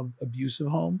came from an abusive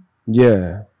home.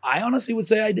 Yeah. I honestly would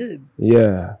say I did.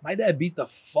 Yeah. My dad beat the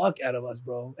fuck out of us,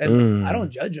 bro. And I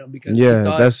don't judge him because he Yeah,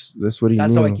 thought, that's what he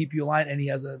that's knew. how I keep you aligned. And he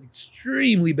has an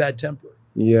extremely bad temper.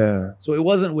 Yeah. So it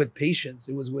wasn't with patience.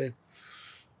 It was with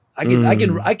I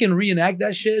can reenact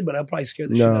that shit, but I'll probably scare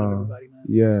the shit out of everybody, man.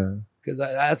 Yeah. because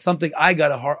that's something I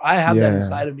have that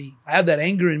inside of me. I have that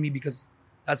anger in me because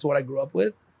that's what I grew up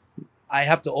with. I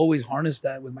have to always harness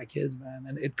that with my kids, man,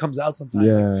 and it comes out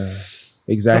sometimes. Yeah.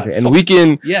 Exactly. God, and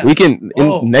we can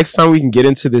next time we can get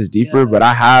into this deeper, but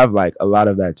I have like a lot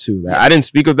of that too. Like, I didn't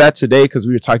speak of that today because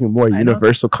we were talking more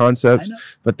universal concepts,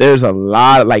 but there's a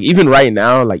lot, like even right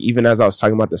now, like even as I was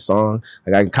talking about the song,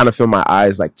 like I can kind of feel my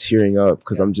eyes like tearing up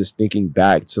because I'm just thinking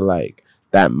back to like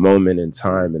that moment in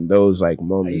time and those like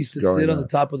moments. I used to sit on the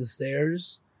top of the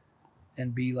stairs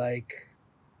and be like,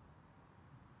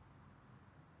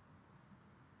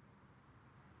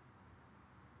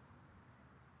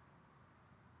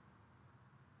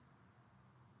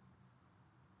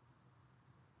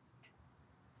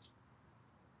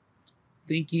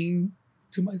 thinking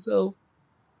to myself,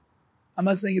 I'm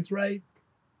not saying it's right,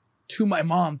 to my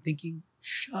mom thinking,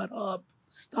 shut up,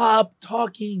 stop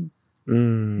talking,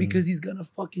 because he's gonna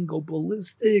fucking go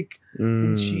ballistic.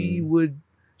 And she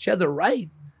has a right.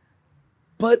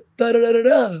 But God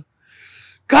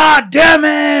damn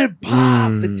it,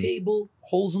 pop the table,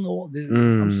 holes in the wall. Dude,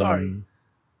 I'm sorry.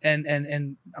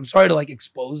 And I'm sorry to like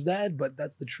expose that, but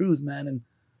that's the truth, man. And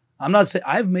I'm not saying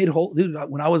I've made holes. Dude,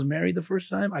 when I was married the first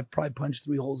time, I probably punched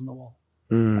 3 holes in the wall.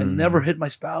 I never hit my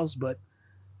spouse, but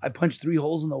I punched 3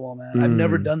 holes in the wall, man. I've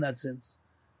never done that since.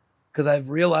 Because I've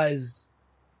realized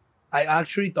I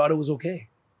actually thought it was okay.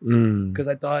 Because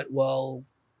I thought, well,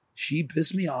 she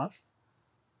pissed me off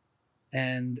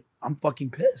and I'm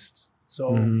fucking pissed.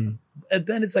 So, and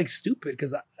then it's like stupid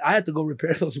because I had to go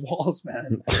repair those walls,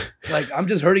 man. Like I'm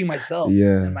just hurting myself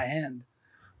in my hand.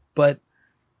 But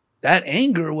that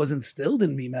anger was instilled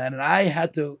in me, man. And I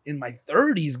had to, in my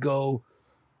 30s, go,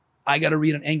 I got to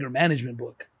read an anger management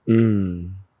book.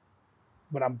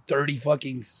 But I'm 30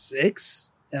 fucking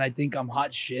 6 and I think I'm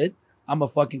hot shit. I'm a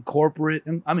fucking corporate,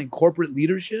 and I'm in corporate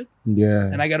leadership. Yeah.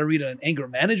 And I got to read an anger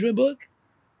management book.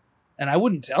 And I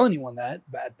wouldn't tell anyone that,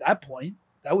 but at that point,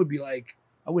 that would be like,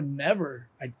 I would never,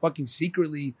 I fucking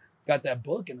secretly got that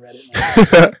book and read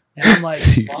it. Man. And I'm like,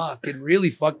 fuck, it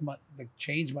really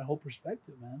changed my whole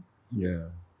perspective, man. Yeah.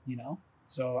 You know?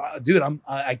 So, dude,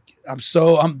 I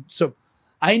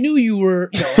knew you were,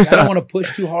 like, I don't want to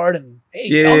push too hard and,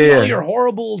 hey, tell me all your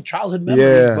horrible childhood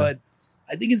memories, but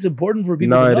I think it's important for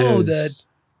people to know that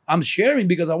I'm sharing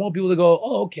because I want people to go,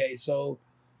 oh, okay, so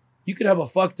you could have a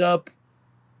fucked up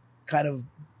kind of,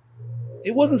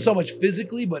 it wasn't so much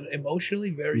physically, but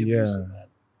emotionally very abusive, man.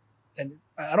 And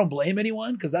I don't blame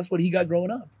anyone because that's what he got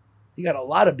growing up. He got a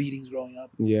lot of beatings growing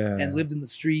up and lived in the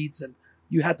streets and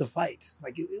you had to fight.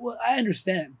 Like, I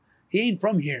understand. He ain't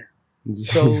from here.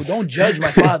 So don't judge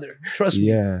my father. Trust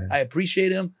me. I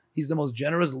appreciate him. He's the most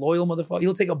generous, loyal motherfucker.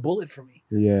 He'll take a bullet for me.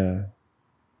 Yeah.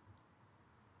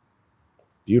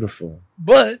 Beautiful.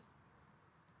 But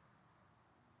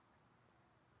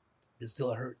it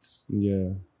still hurts.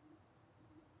 Yeah.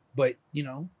 But,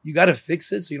 you got to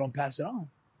fix it so you don't pass it on.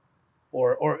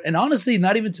 And honestly,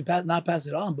 not even to not pass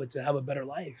it on, but to have a better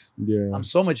life. Yeah. I'm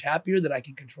so much happier that I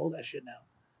can control that shit now.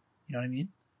 You know what I mean?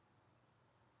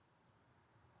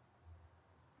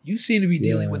 You seem to be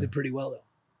dealing with it pretty well, though.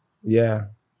 Yeah,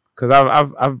 because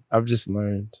I've just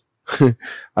learned.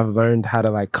 I've learned how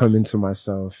to like come into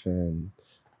myself and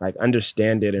like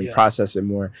understand it and process it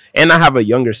more. And I have a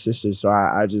younger sister, so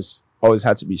I just always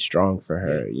had to be strong for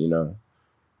her.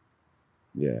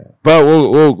 Yeah, but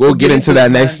we'll get into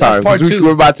that next time. Part 2.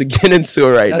 We're about to get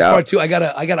into it now. That's part 2. I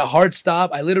got a hard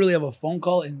stop. I literally have a phone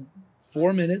call in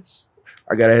 4 minutes.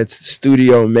 I gotta head to the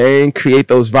studio, man. Create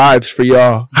those vibes for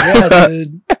y'all. Yeah,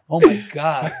 dude. Oh my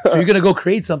God. So you're gonna go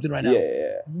create something right now?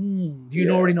 Yeah. Do you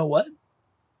already know what?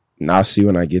 And I'll see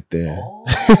when I get there. Oh,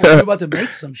 you're about to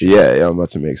make some shit. Yeah, I'm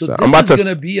about to make some. This is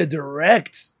gonna be a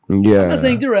direct. Yeah. I'm not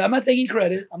saying direct. I'm not taking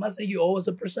credit. I'm not saying you owe us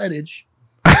a percentage.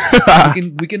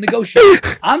 we can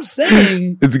negotiate. I'm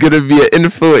saying it's gonna be an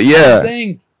influence. Yeah. I'm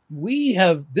saying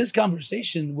this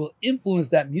conversation will influence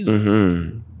that music.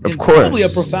 Of course. Probably a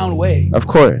profound way. Of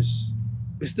course.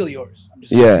 It's still yours. I'm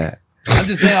just saying. I'm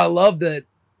just saying I love that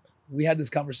we had this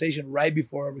conversation right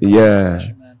before our recording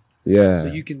session, man. Yeah. So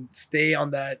you can stay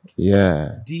on that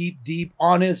deep,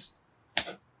 honest,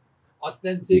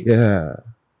 authentic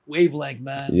wavelength,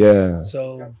 man. Yeah.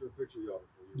 So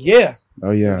yeah. Oh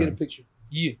yeah. Let's get a picture.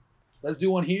 Yeah. Let's do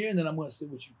one here and then I'm gonna sit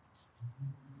with you.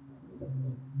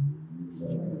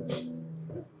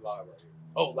 This is live right here.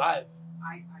 Oh, live.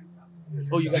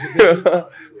 Oh, you got the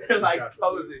picture? Like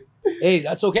posing. Hey,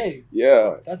 that's okay.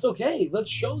 Yeah. That's okay. Let's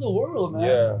show the world, man.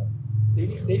 Yeah.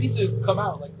 They need to come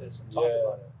out like this and talk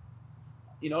about it.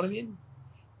 You know what I mean?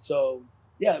 So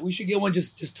yeah, we should get one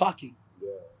just talking.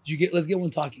 Yeah. Let's get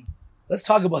one talking. Let's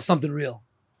talk about something real.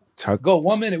 Go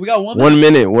 1 minute. We got 1 minute. 1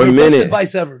 minute. 1 Your minute. Best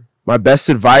advice ever. My best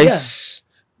advice.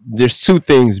 There's two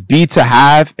things: be to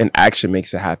have, and action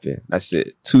makes it happen. That's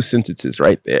it. 2 sentences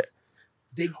right there.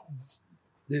 Dude.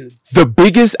 The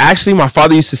biggest, actually, my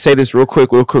father used to say this real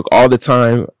quick, all the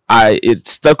time. It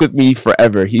stuck with me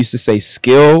forever. He used to say,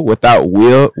 "Skill without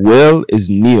will is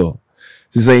nil."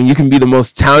 So saying you can be the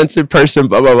most talented person,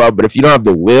 blah blah blah, but if you don't have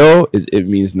the will, it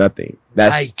means nothing.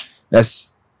 That's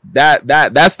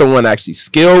the one actually.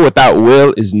 Skill without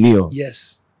will is nil.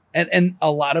 Yes. And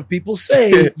a lot of people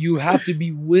say you have to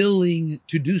be willing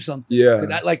to do something.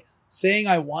 Yeah. Like saying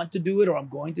I want to do it or I'm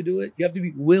going to do it, you have to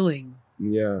be willing.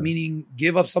 Yeah. Meaning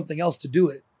give up something else to do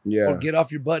it. Yeah. Or get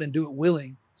off your butt and do it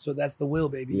willing. So that's the will,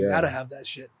 baby. You gotta have that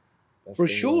shit. That's for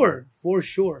sure. For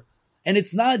sure. And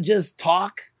it's not just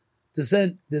talk. This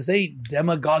ain't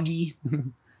demagogy.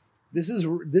 This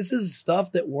is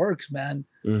stuff that works, man.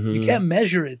 Mm-hmm. You can't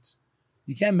measure it.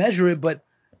 But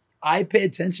I pay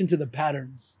attention to the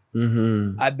patterns.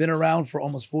 Mm-hmm. I've been around for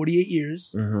almost 48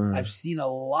 years. Mm-hmm. I've seen a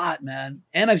lot, man.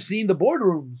 And I've seen the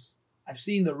boardrooms. I've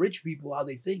seen the rich people, how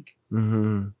they think.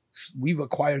 Mm-hmm. We've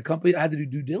acquired companies. I had to do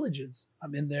due diligence.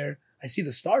 I'm in there. I see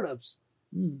the startups,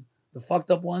 the fucked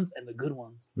up ones and the good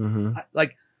ones. Mm-hmm.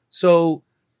 So,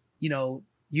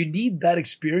 you need that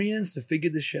experience to figure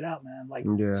this shit out,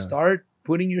 man. Start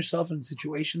putting yourself in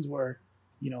situations where,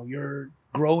 you're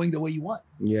growing the way you want.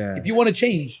 Yeah. If you want to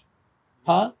change,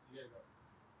 huh?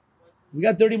 We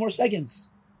got 30 more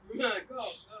seconds. Go.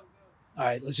 All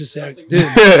right, let's just say, dude,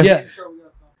 yeah.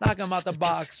 Knock him out the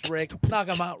box, Rick. Knock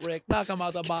him out, Rick. Knock him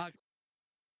out the box.